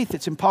without faith,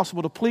 it's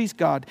impossible to please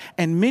God.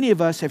 And many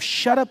of us have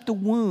shut up the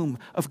womb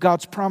of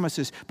God's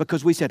promises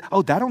because we said,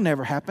 oh, that'll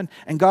never happen.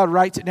 And God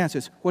writes it down and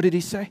says, what did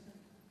he say?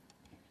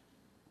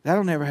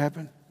 That'll never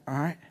happen. All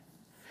right.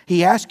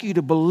 He asks you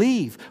to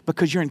believe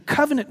because you're in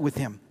covenant with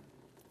him.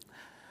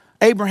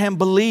 Abraham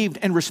believed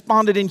and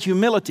responded in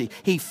humility.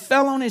 He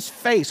fell on his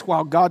face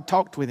while God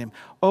talked with him.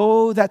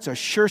 Oh, that's a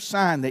sure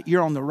sign that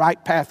you're on the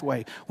right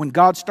pathway. When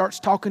God starts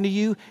talking to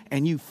you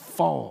and you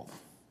fall.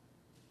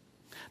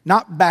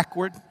 Not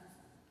backward,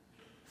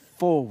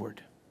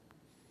 forward.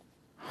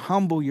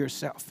 Humble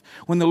yourself.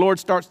 When the Lord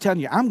starts telling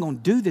you, I'm going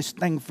to do this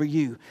thing for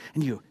you.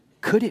 And you,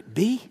 could it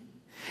be?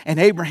 And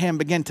Abraham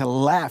began to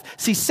laugh.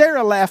 See,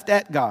 Sarah laughed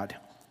at God.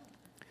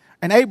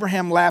 And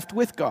Abraham laughed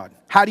with God.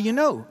 How do you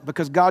know?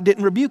 Because God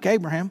didn't rebuke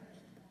Abraham.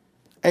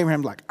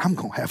 Abraham's like, I'm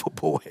going to have a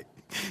boy.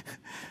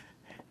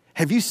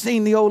 Have you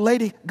seen the old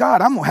lady?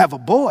 God, I'm going to have a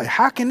boy.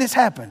 How can this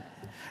happen?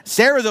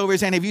 Sarah's over here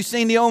saying, have you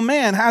seen the old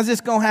man? How's this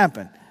going to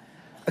happen?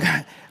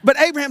 But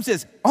Abraham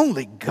says,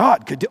 only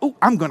God could do. Oh,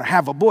 I'm going to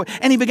have a boy.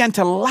 And he began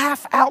to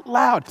laugh out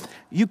loud.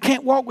 You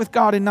can't walk with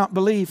God and not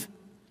believe.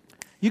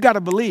 You got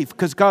to believe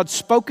because God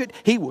spoke it.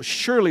 He will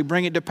surely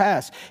bring it to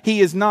pass. He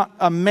is not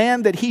a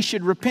man that he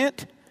should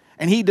repent,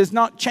 and he does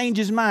not change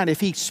his mind. If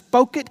he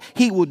spoke it,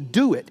 he will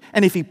do it.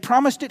 And if he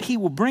promised it, he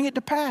will bring it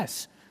to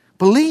pass.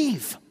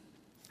 Believe.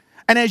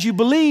 And as you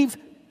believe,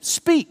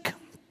 speak.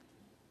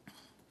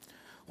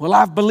 Well,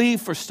 I've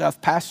believed for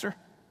stuff, Pastor,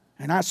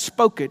 and I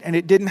spoke it, and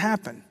it didn't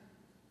happen.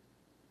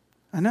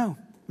 I know,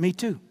 me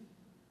too.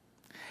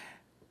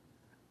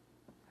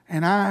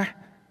 And I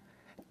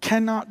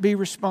cannot be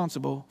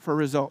responsible for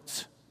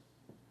results.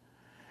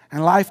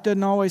 And life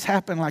doesn't always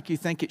happen like you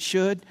think it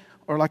should,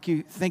 or like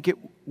you think it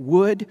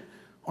would,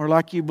 or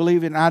like you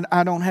believe it. And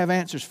I don't have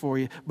answers for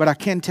you, but I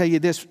can tell you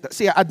this.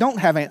 See, I don't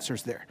have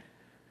answers there,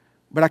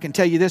 but I can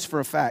tell you this for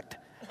a fact.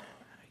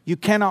 You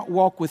cannot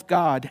walk with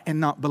God and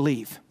not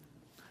believe.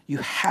 You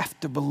have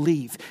to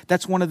believe.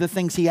 That's one of the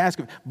things he asked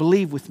him.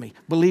 Believe with me.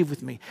 Believe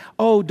with me.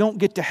 Oh, don't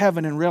get to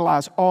heaven and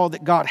realize all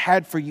that God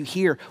had for you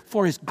here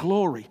for his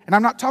glory. And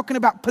I'm not talking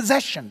about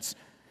possessions.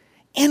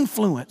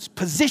 Influence,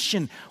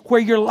 position,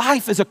 where your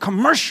life is a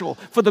commercial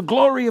for the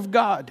glory of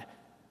God.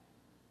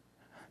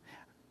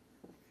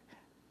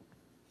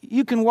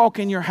 You can walk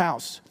in your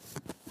house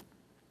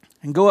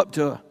and go up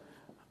to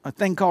a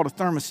thing called a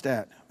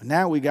thermostat.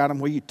 Now we got them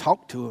where you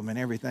talk to them and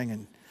everything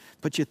and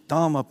put your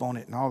thumb up on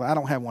it and all that. I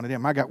don't have one of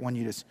them. I got one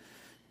you just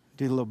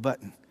do the little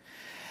button.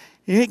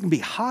 And it can be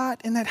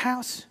hot in that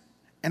house.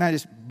 And I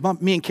just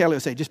me and Kelly will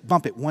say, just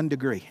bump it 1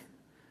 degree.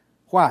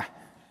 Why?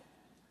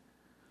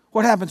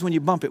 What happens when you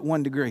bump it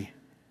 1 degree?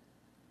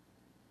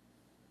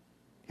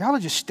 Y'all are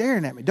just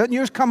staring at me. Doesn't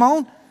yours come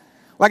on?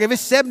 Like if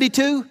it's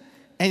 72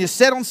 and you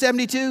set on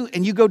 72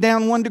 and you go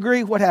down 1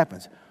 degree, what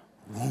happens?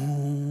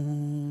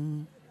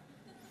 And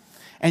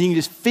you can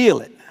just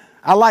feel it.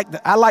 I like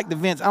the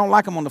vents. I don't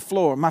like them on the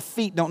floor. My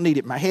feet don't need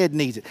it. My head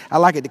needs it. I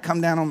like it to come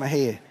down on my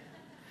head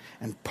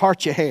and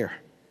part your hair.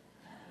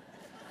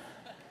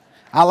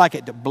 I like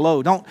it to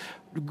blow. Don't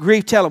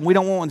grief. Tell them we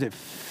don't want ones that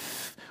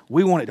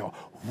We want it to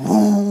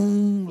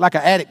boom, like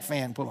an attic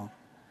fan pull on.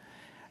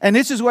 And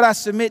this is what I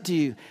submit to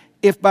you.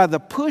 If by the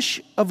push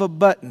of a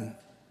button,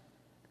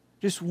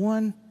 just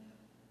one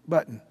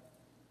button,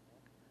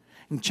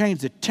 and change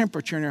the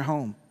temperature in your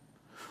home,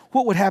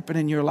 what would happen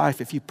in your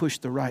life if you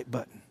pushed the right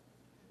button?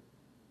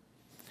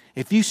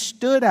 If you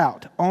stood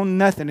out on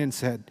nothing and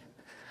said,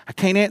 I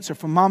can't answer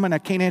for mama and I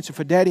can't answer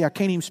for daddy, I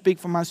can't even speak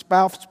for my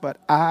spouse, but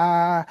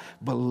I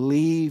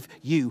believe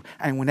you.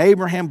 And when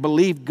Abraham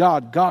believed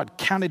God, God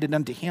counted it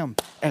unto him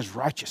as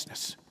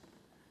righteousness.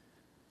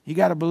 You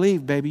got to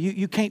believe, baby.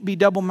 You can't be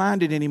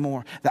double-minded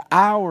anymore. The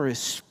hour is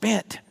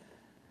spent.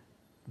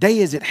 Day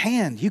is at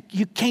hand.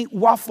 You can't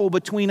waffle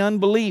between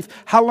unbelief.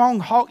 How long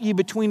halt ye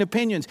between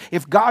opinions?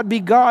 If God be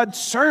God,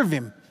 serve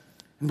Him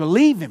and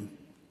believe Him.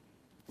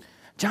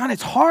 John,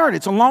 it's hard.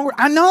 It's a long road.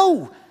 I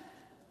know.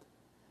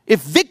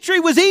 If victory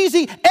was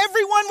easy,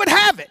 everyone would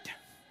have it.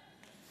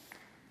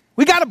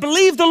 We got to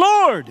believe the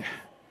Lord.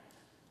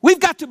 We've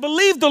got to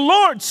believe the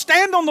Lord,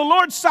 stand on the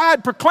Lord's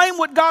side, proclaim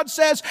what God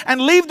says, and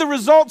leave the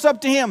results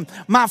up to Him.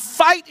 My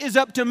fight is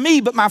up to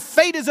me, but my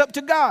fate is up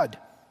to God.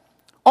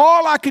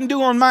 All I can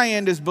do on my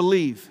end is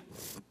believe.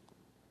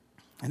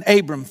 And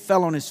Abram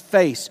fell on his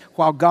face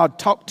while God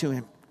talked to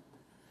him.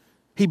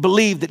 He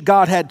believed that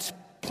God had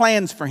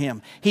plans for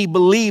him. He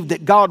believed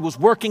that God was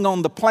working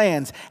on the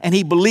plans, and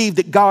he believed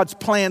that God's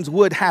plans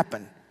would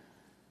happen.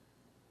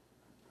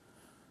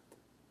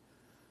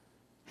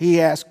 He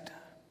asked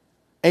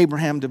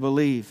Abraham to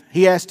believe.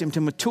 He asked him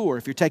to mature.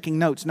 If you're taking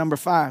notes, number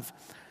 5,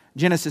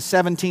 Genesis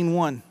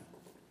 17:1.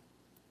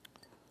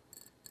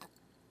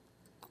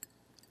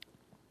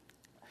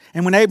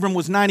 And when Abram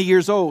was 90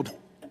 years old,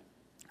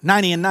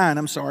 90 and 9,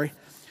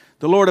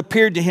 the Lord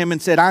appeared to him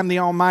and said, I'm the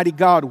Almighty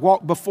God.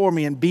 Walk before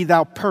me and be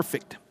thou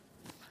perfect.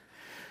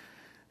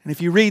 And if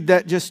you read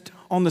that just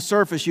on the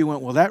surface, you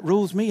went, well, that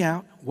rules me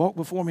out. Walk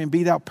before me and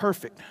be thou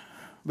perfect.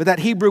 But that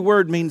Hebrew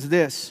word means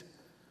this: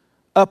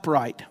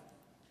 upright,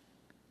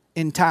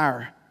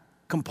 entire,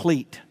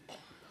 complete.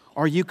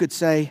 Or you could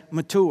say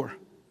mature.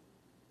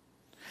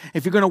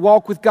 If you're going to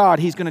walk with God,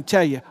 He's going to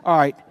tell you, all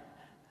right,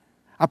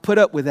 I put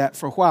up with that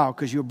for a while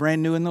because you're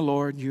brand new in the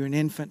Lord. You're an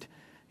infant.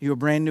 You're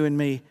brand new in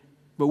me.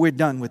 But we're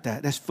done with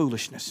that. That's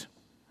foolishness.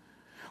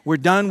 We're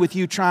done with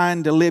you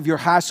trying to live your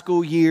high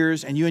school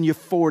years and you in your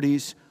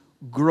 40s.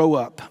 Grow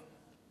up.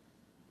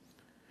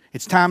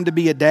 It's time to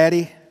be a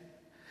daddy,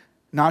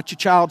 not your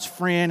child's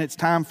friend. It's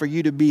time for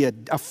you to be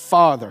a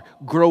father.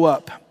 Grow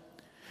up.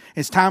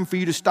 It's time for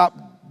you to stop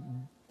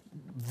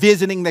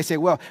visiting. They say,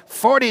 well,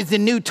 40 is the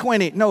new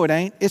 20. No, it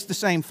ain't. It's the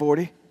same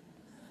 40.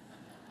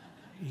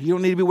 You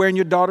don't need to be wearing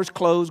your daughter's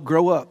clothes.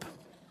 Grow up.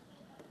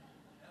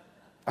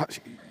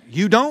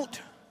 You don't.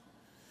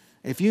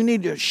 If you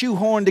need a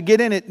shoehorn to get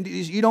in it,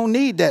 you don't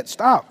need that.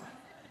 Stop.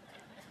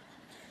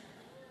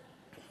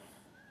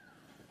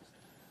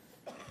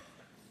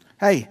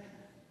 Hey,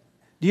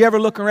 do you ever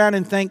look around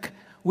and think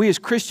we as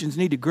Christians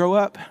need to grow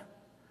up?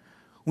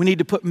 We need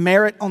to put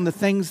merit on the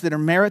things that are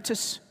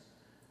meritorious.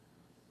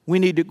 We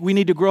need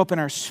to grow up in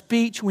our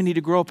speech. We need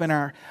to grow up in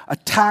our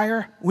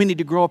attire. We need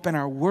to grow up in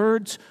our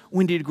words.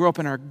 We need to grow up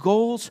in our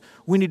goals.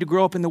 We need to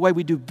grow up in the way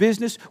we do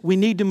business. We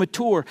need to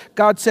mature.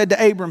 God said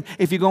to Abram,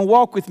 if you're going to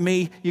walk with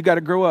me, you got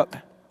to grow up.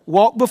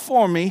 Walk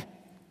before me,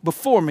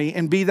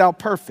 and be thou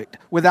perfect,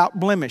 without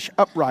blemish,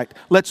 upright.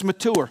 Let's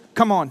mature.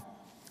 Come on.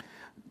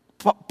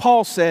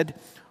 Paul said,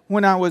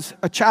 when I was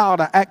a child,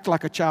 I acted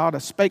like a child, I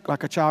spake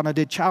like a child, and I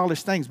did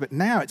childish things. But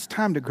now it's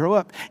time to grow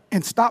up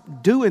and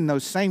stop doing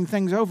those same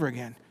things over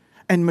again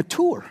and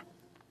mature.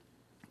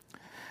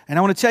 And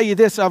I want to tell you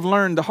this, I've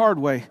learned the hard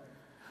way.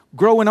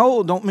 Growing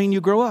old don't mean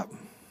you grow up.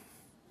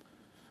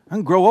 I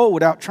can grow old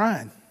without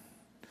trying.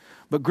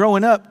 But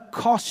growing up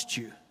costs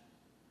you.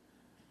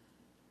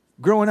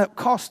 Growing up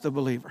costs the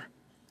believer.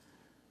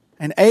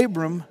 And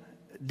Abram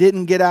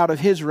didn't get out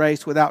of his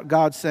race without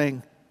God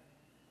saying,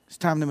 it's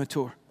time to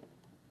mature.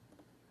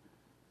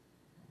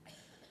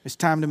 It's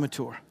time to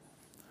mature.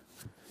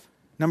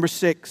 Number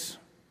 6,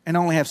 and I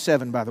only have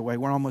 7, by the way.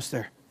 We're almost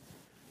there.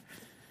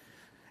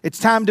 It's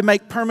time to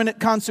make permanent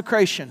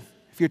consecration.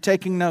 If you're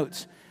taking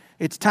notes,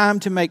 it's time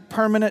to make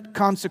permanent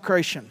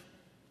consecration.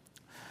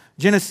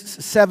 Genesis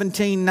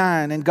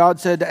 17:9, and God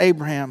said to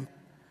Abraham,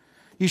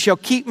 you shall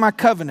keep my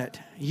covenant,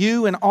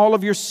 you and all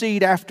of your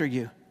seed after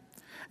you.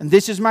 And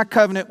this is my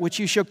covenant which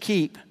you shall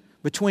keep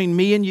between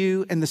me and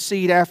you and the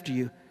seed after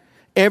you.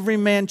 Every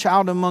man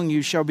child among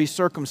you shall be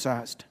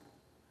circumcised.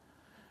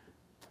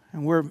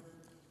 And we're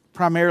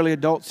primarily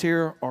adults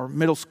here or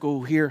middle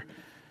school here.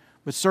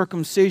 But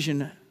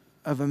circumcision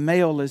of a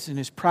male is in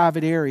his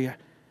private area.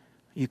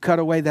 You cut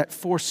away that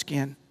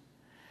foreskin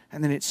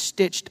and then it's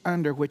stitched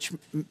under, which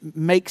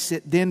makes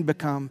it then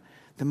become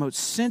the most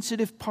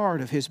sensitive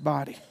part of his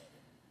body.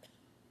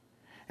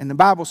 And the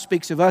Bible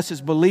speaks of us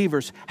as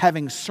believers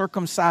having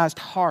circumcised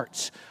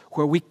hearts,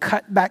 where we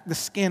cut back the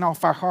skin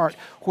off our heart,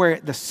 where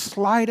the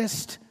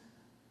slightest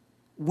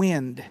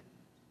wind,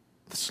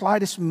 the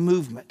slightest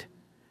movement,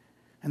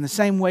 and the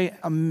same way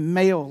a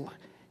male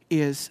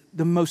is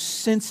the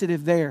most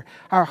sensitive there,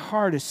 our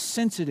heart is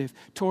sensitive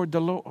toward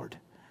the Lord.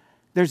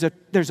 There's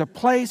a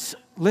place,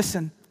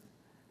 listen,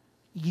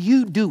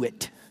 you do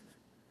it.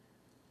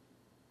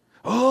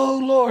 Oh,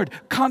 Lord,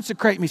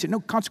 consecrate me. He said, no,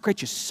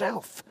 consecrate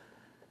yourself.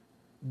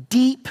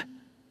 Deep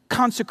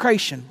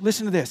consecration.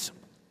 Listen to this.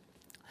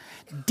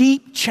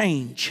 Deep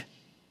change.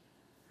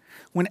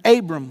 When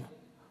Abram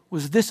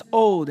was this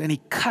old and he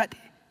cut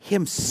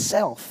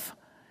himself.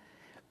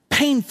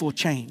 Painful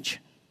change.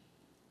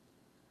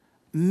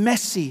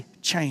 Messy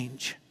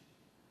change.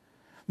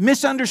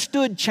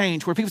 Misunderstood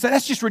change, where people say,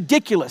 that's just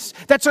ridiculous.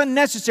 That's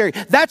unnecessary.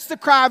 That's the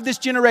cry of this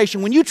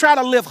generation. When you try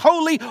to live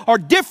holy or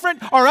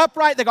different or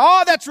upright, they go,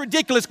 oh, that's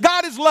ridiculous.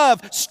 God is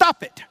love.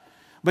 Stop it.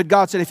 But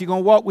God said, if you're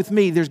going to walk with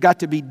me, there's got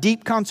to be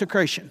deep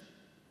consecration.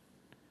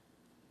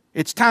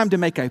 It's time to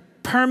make a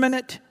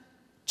permanent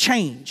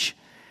change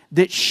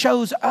that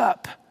shows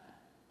up.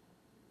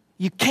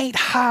 You can't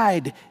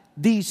hide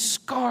these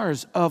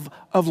scars of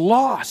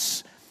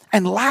loss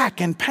and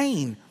lack and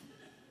pain.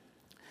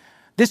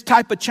 This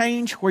type of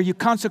change where you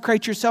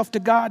consecrate yourself to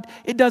God,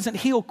 it doesn't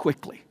heal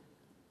quickly.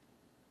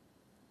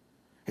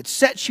 It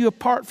sets you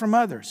apart from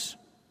others.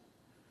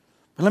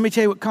 But let me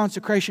tell you what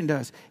consecration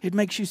does. It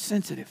makes you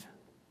sensitive.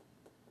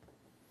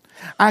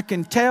 I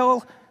can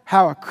tell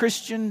how a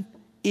Christian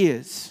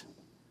is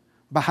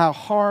by how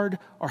hard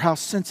or how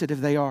sensitive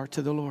they are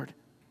to the Lord.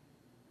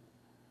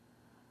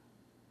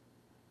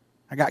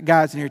 I got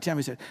guys in here telling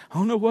me, said, I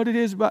don't know what it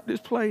is about this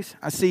place.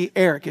 I see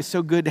Eric. It's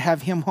so good to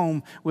have him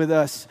home with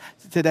us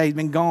today. He's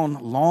been gone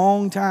a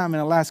long time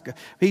in Alaska.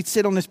 He'd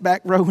sit on this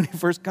back row when he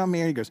first come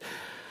here. He goes,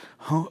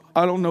 oh,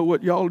 I don't know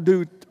what y'all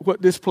do,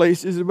 what this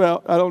place is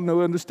about. I don't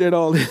understand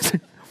all this.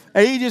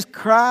 And he just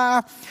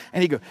cry.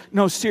 And he go,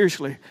 no,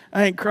 seriously,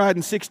 I ain't cried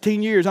in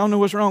 16 years. I don't know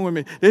what's wrong with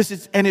me.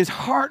 And his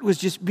heart was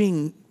just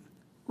being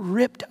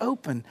ripped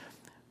open.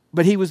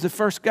 But he was the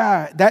first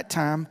guy at that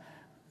time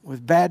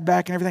with bad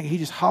back and everything. He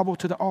just hobbled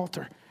to the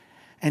altar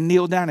and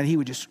kneel down, and he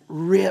would just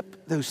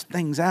rip those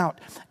things out.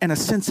 And a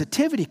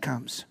sensitivity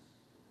comes.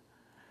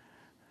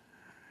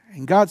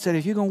 And God said,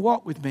 if you're going to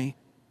walk with me,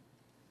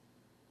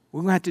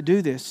 we're going to have to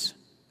do this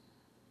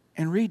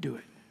and redo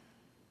it.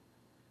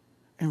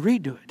 And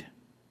redo it.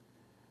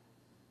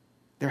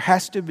 There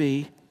has to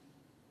be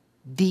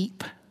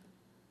deep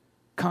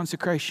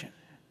consecration.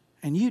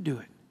 And you do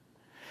it.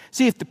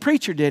 See, if the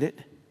preacher did it,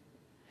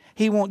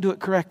 he won't do it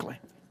correctly.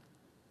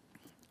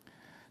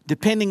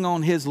 Depending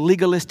on his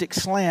legalistic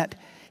slant,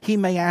 he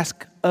may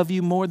ask of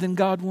you more than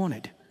God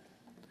wanted.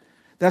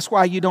 That's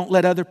why you don't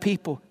let other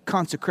people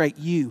consecrate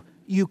you.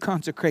 You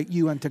consecrate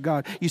you unto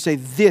God. You say,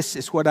 this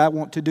is what I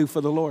want to do for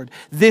the Lord.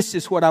 This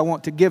is what I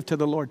want to give to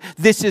the Lord.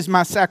 This is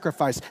my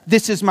sacrifice.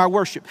 This is my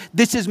worship.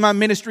 This is my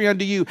ministry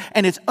unto you.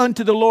 And it's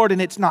unto the Lord,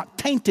 and it's not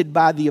tainted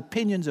by the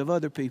opinions of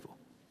other people.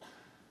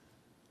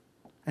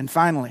 And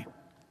finally,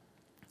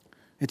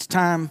 it's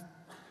time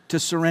to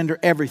surrender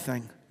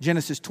everything.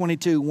 Genesis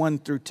 22, 1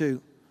 through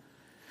 2.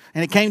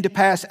 And it came to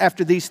pass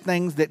after these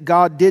things that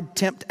God did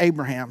tempt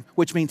Abraham,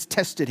 which means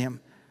tested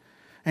him.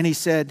 And he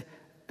said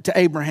to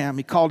Abraham,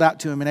 he called out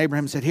to him, and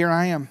Abraham said, here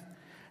I am. And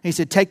he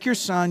said, take your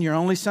son, your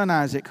only son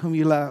Isaac, whom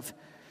you love,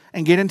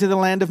 and get into the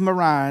land of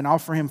Moriah and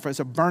offer him as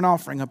a burnt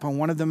offering upon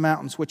one of the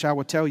mountains which I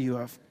will tell you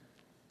of.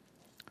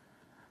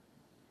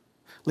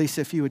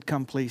 Lisa, if you would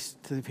come please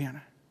to the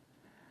piano.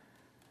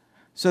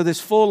 So this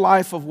full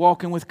life of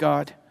walking with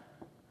God,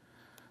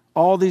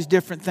 all these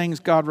different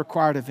things God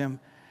required of him.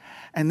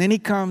 And then he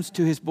comes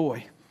to his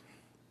boy,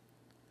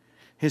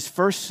 his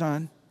first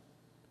son,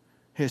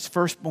 his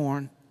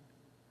firstborn,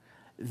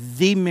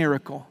 the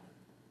miracle,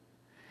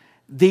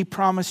 the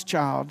promised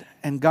child.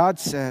 And God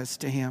says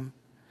to him,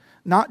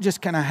 not just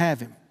can I have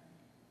him,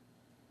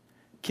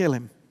 kill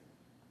him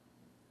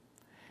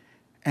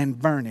and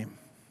burn him.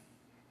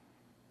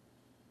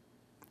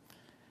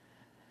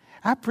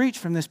 I preached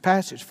from this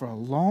passage for a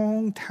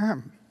long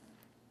time.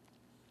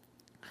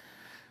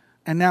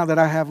 And now that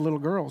I have little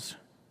girls,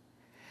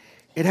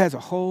 it has a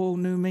whole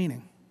new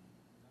meaning.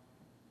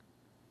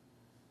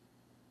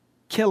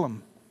 Kill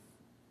them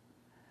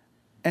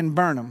and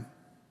burn them.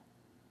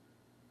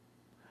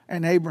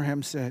 And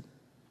Abraham said,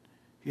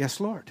 yes,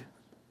 Lord.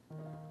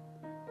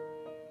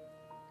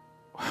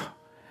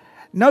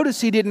 Notice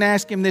he didn't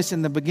ask him this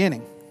in the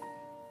beginning.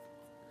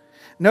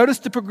 Notice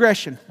the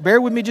progression. Bear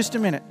with me just a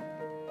minute.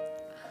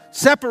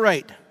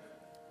 Separate.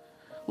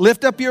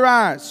 Lift up your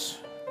eyes.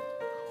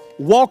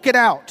 Walk it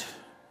out.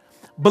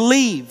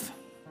 Believe.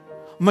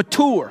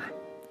 Mature.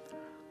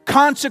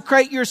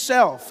 Consecrate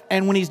yourself.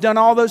 And when he's done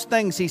all those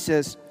things, he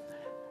says,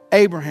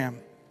 Abraham,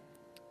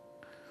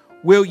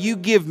 will you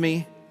give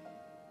me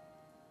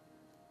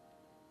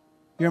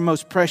your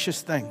most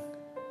precious thing?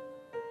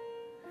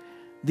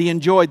 The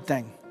enjoyed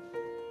thing.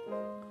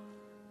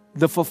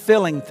 The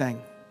fulfilling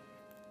thing.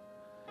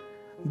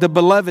 The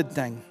beloved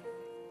thing.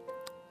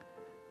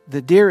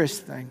 The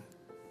dearest thing.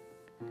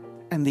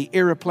 And the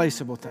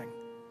irreplaceable thing.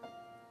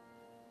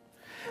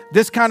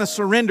 This kind of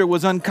surrender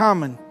was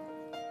uncommon.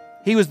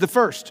 He was the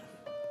first.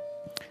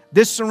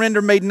 This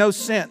surrender made no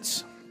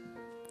sense.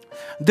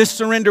 This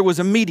surrender was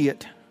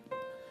immediate.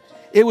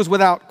 It was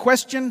without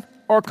question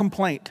or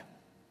complaint.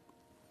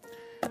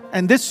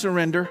 And this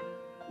surrender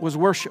was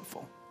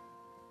worshipful.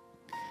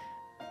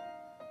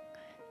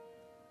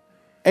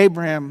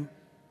 Abraham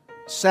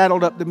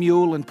saddled up the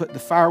mule and put the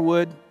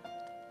firewood,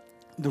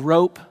 the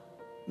rope,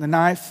 the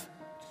knife,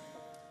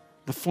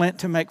 the flint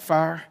to make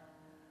fire.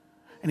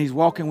 And he's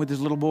walking with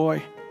his little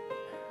boy.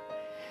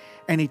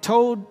 And he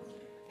told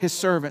his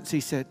servants,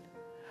 he said,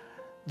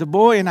 the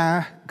boy and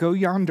I go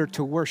yonder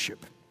to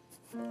worship.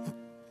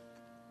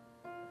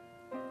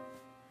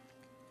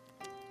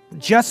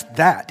 Just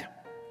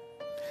that.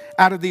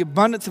 Out of the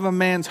abundance of a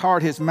man's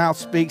heart, his mouth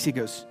speaks. He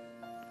goes,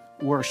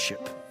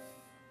 worship.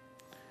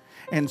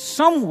 And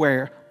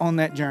somewhere on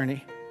that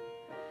journey,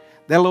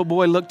 that little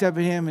boy looked up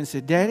at him and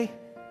said, Daddy,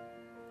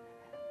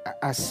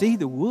 I see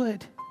the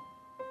wood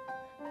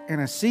and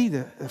I see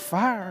the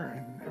fire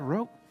and the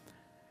rope.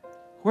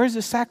 Where's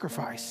the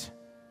sacrifice?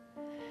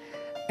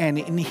 And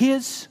in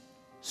his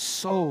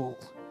soul,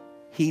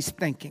 he's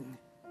thinking,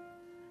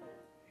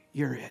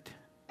 you're it.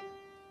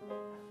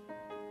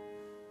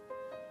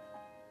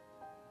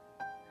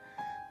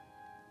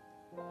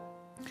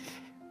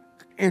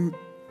 And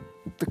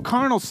the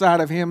carnal side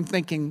of him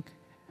thinking,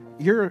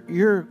 you're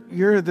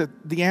the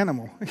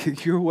animal.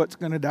 You're what's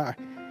going to die.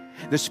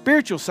 The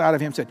spiritual side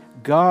of him said,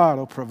 God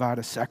will provide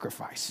a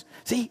sacrifice.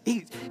 See,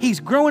 he's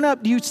growing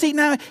up. Do you see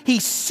now?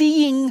 He's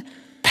seeing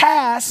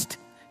past.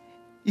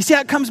 You see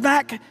how it comes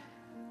back?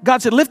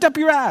 God said, lift up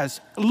your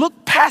eyes.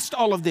 Look past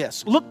all of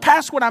this. Look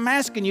past what I'm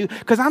asking you,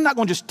 because I'm not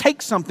going to just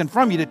take something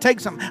from you to take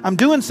something. I'm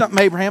doing something,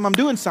 Abraham. I'm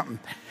doing something.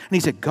 And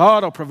he said,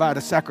 God will provide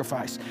a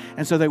sacrifice.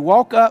 And so they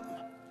walk up.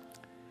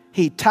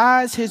 He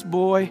ties his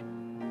boy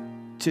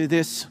to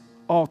this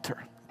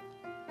altar.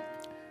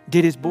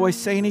 Did his boy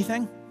say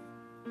anything?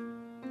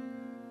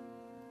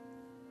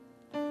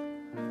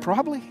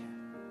 Probably.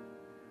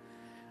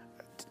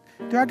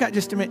 Do I got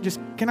just a minute?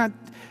 Can I?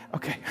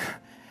 Okay.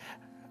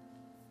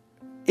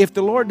 If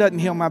the Lord doesn't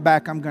heal my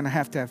back, I'm going to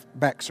have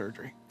back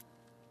surgery.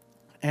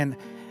 And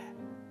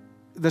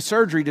the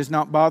surgery does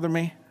not bother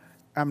me.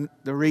 I'm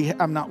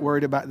not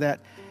worried about that.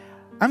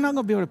 I'm not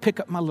going to be able to pick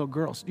up my little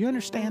girls. Do you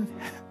understand?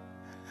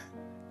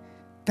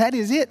 That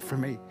is it for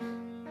me.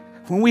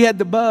 When we had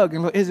the bug,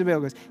 and Isabel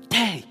goes,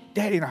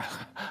 Daddy, and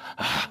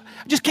I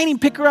just can't even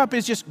pick her up.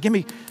 It's just, give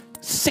me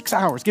 6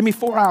 hours, give me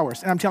 4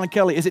 hours. And I'm telling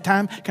Kelly, is it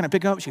time? Can I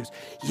pick her up? She goes,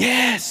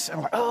 yes.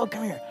 I'm like, oh,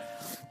 come here.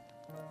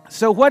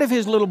 So what if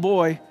his little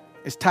boy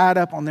is tied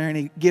up on there and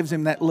he gives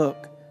him that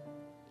look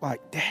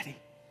like, Daddy,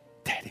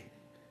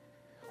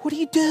 what do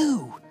you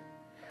do?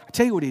 I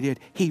tell you what he did.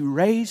 He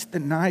raised the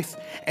knife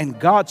and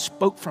God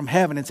spoke from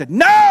heaven and said,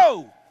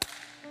 no!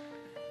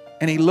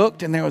 And he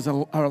looked and there was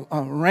a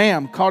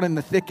ram caught in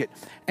the thicket.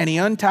 And he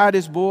untied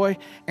his boy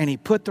and he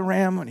put the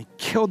ram and he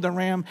killed the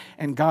ram.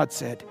 And God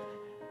said,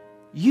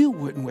 you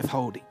wouldn't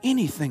withhold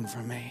anything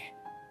from me.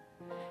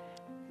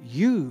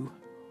 You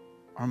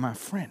are my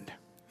friend.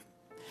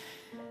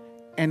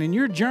 And in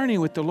your journey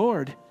with the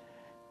Lord,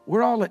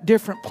 we're all at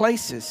different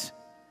places,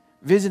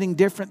 visiting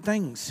different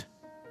things.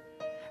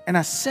 And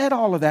I said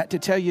all of that to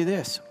tell you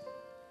this.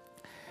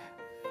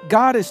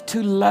 God is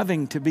too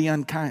loving to be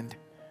unkind.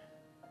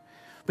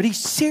 But he's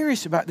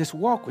serious about this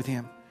walk with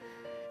him.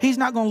 He's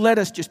not going to let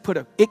us just put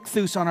a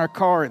ichthus on our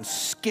car and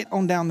skit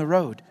on down the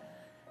road.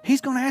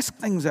 He's going to ask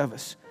things of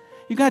us.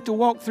 You're going to have to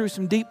walk through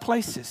some deep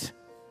places.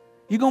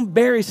 You're going to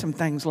bury some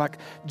things like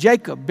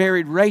Jacob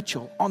buried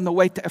Rachel on the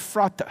way to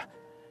Ephrata.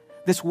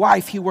 This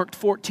wife he worked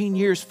 14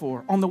 years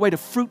for, on the way to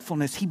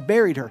fruitfulness, he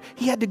buried her.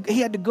 He had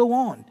to go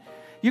on.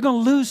 You're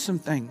going to lose some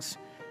things.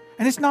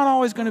 And it's not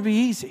always going to be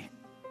easy.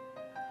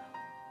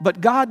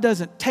 But God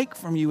doesn't take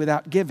from you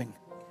without giving.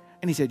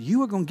 And he said,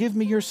 you are going to give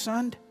me your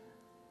son?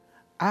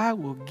 I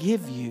will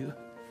give you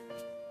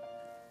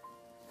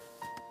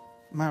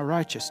my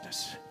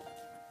righteousness.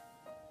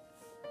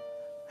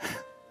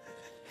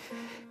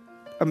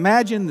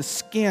 Imagine the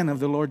skin of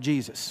the Lord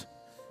Jesus.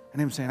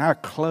 And him saying, I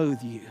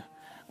clothe you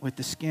with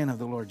the skin of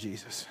the Lord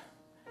Jesus.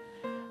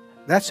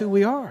 That's who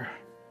we are.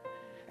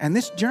 And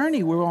this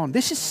journey we're on,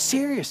 this is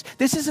serious.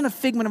 This isn't a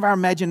figment of our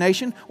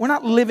imagination. We're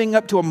not living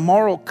up to a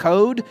moral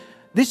code.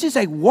 This is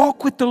a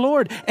walk with the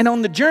Lord. And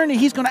on the journey,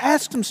 he's going to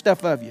ask some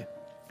stuff of you.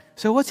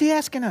 So what's he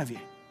asking of you?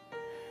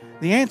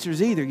 The answer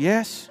is either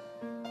yes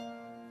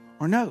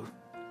or no.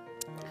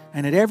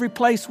 And at every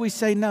place we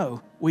say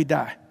no, we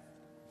die.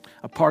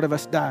 A part of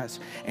us dies.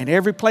 And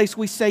every place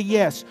we say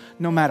yes,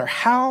 no matter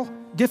how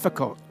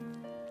difficult,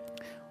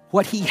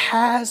 what he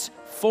has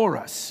for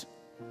us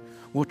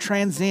will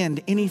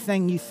transcend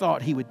anything you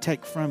thought he would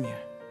take from you.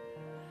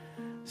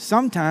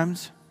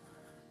 Sometimes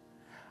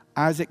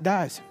Isaac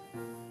dies.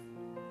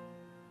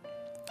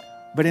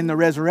 But in the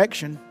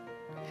resurrection,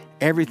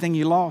 everything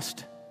you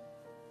lost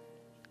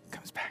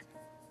comes back.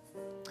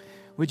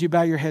 Would you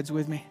bow your heads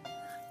with me?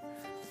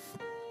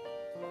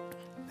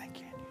 Thank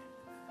you.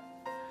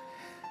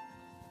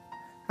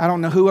 I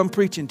don't know who I'm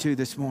preaching to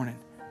this morning.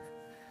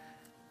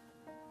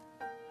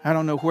 I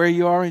don't know where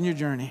you are in your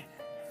journey.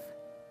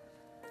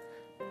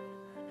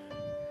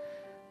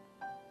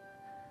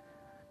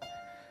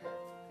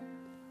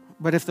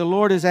 But if the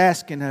Lord is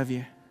asking of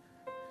you,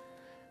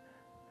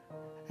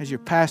 As your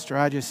pastor,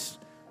 I just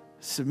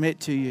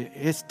submit to you,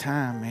 it's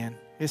time, man.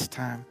 It's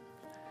time.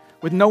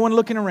 With no one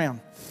looking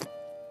around,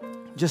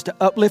 just an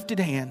uplifted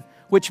hand,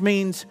 which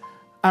means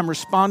I'm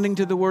responding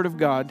to the Word of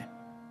God,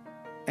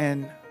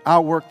 and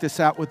I'll work this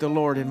out with the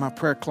Lord in my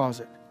prayer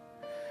closet.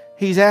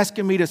 He's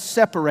asking me to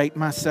separate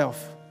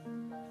myself.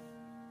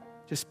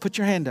 Just put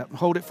your hand up and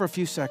hold it for a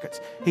few seconds.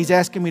 He's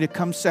asking me to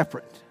come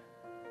separate.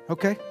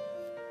 Okay?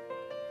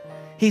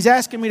 He's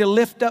asking me to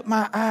lift up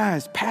my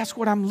eyes past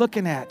what I'm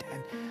looking at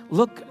and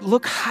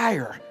look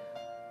higher.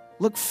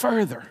 Look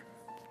further.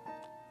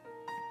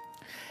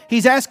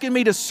 He's asking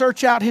me to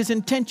search out His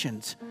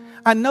intentions.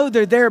 I know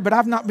they're there, but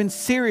I've not been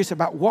serious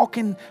about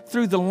walking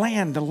through the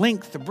land, the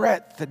length, the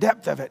breadth, the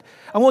depth of it.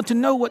 I want to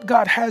know what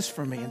God has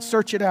for me and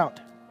search it out.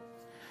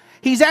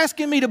 He's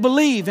asking me to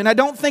believe, and I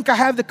don't think I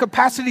have the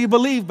capacity to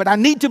believe, but I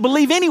need to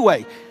believe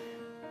anyway.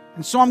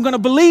 And so I'm going to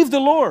believe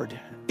the Lord,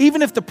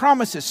 even if the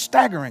promise is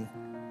staggering.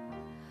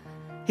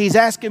 He's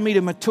asking me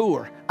to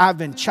mature. I've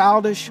been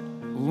childish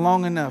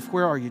long enough.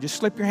 Where are you? Just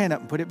slip your hand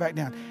up and put it back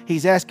down.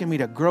 He's asking me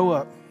to grow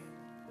up.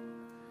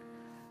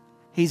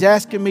 He's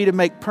asking me to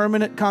make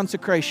permanent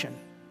consecration.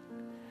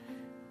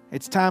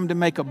 It's time to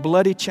make a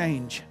bloody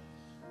change,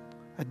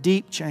 a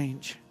deep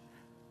change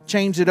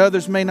that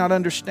others may not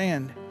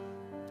understand.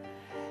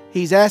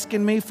 He's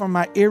asking me for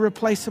my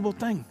irreplaceable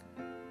thing.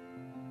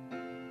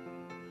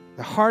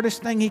 The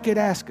hardest thing He could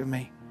ask of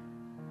me.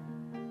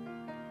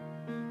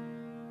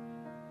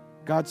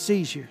 God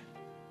sees you.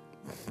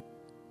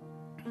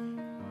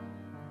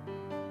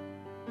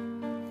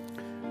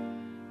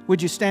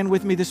 Would you stand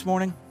with me this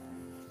morning?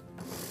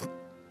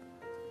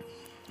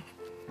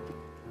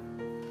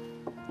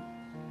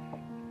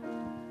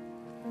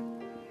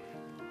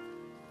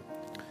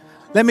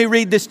 Let me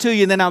read this to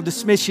you and then I'll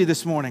dismiss you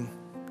this morning.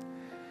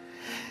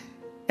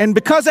 And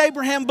because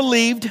Abraham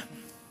believed,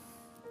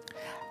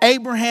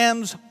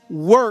 Abraham's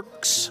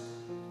works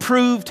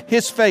proved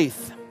his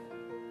faith.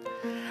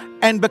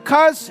 And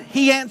because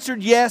he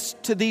answered yes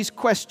to these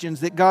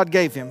questions that God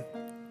gave him,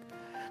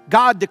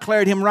 God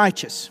declared him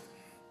righteous.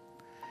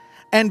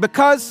 And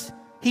because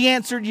he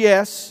answered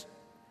yes,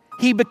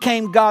 he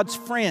became God's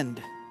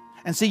friend.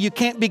 And see, you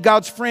can't be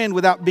God's friend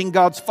without being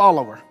God's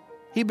follower.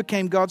 He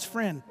became God's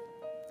friend.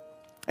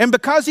 And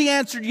because he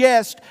answered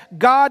yes,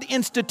 God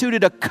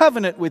instituted a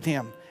covenant with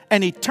him,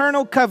 an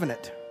eternal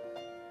covenant.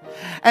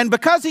 And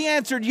because he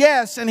answered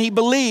yes and he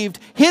believed,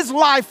 his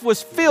life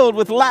was filled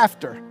with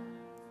laughter.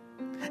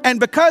 And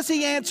because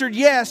he answered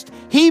yes,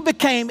 he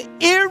became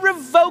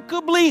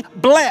irrevocably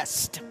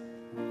blessed.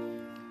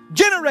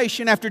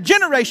 Generation after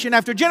generation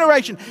after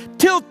generation,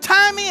 till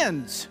time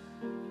ends,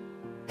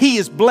 he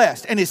is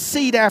blessed and his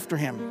seed after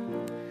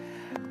him.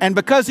 And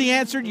because he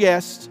answered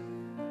yes,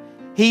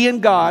 he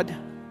and God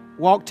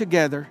walk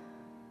together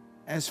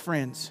as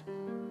friends.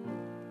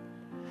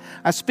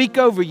 I speak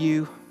over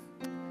you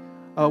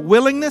a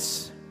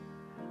willingness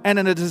and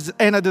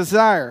a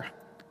desire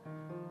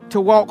to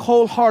walk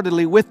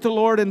wholeheartedly with the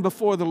Lord and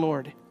before the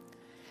Lord.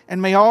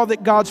 And may all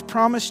that God's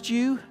promised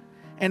you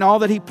and all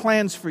that He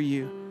plans for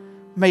you,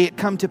 may it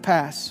come to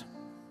pass.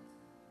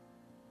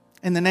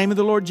 In the name of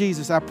the Lord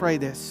Jesus, I pray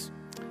this.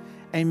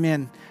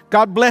 Amen.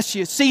 God bless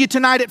you. See you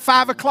tonight at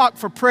 5 o'clock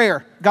for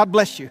prayer. God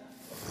bless you.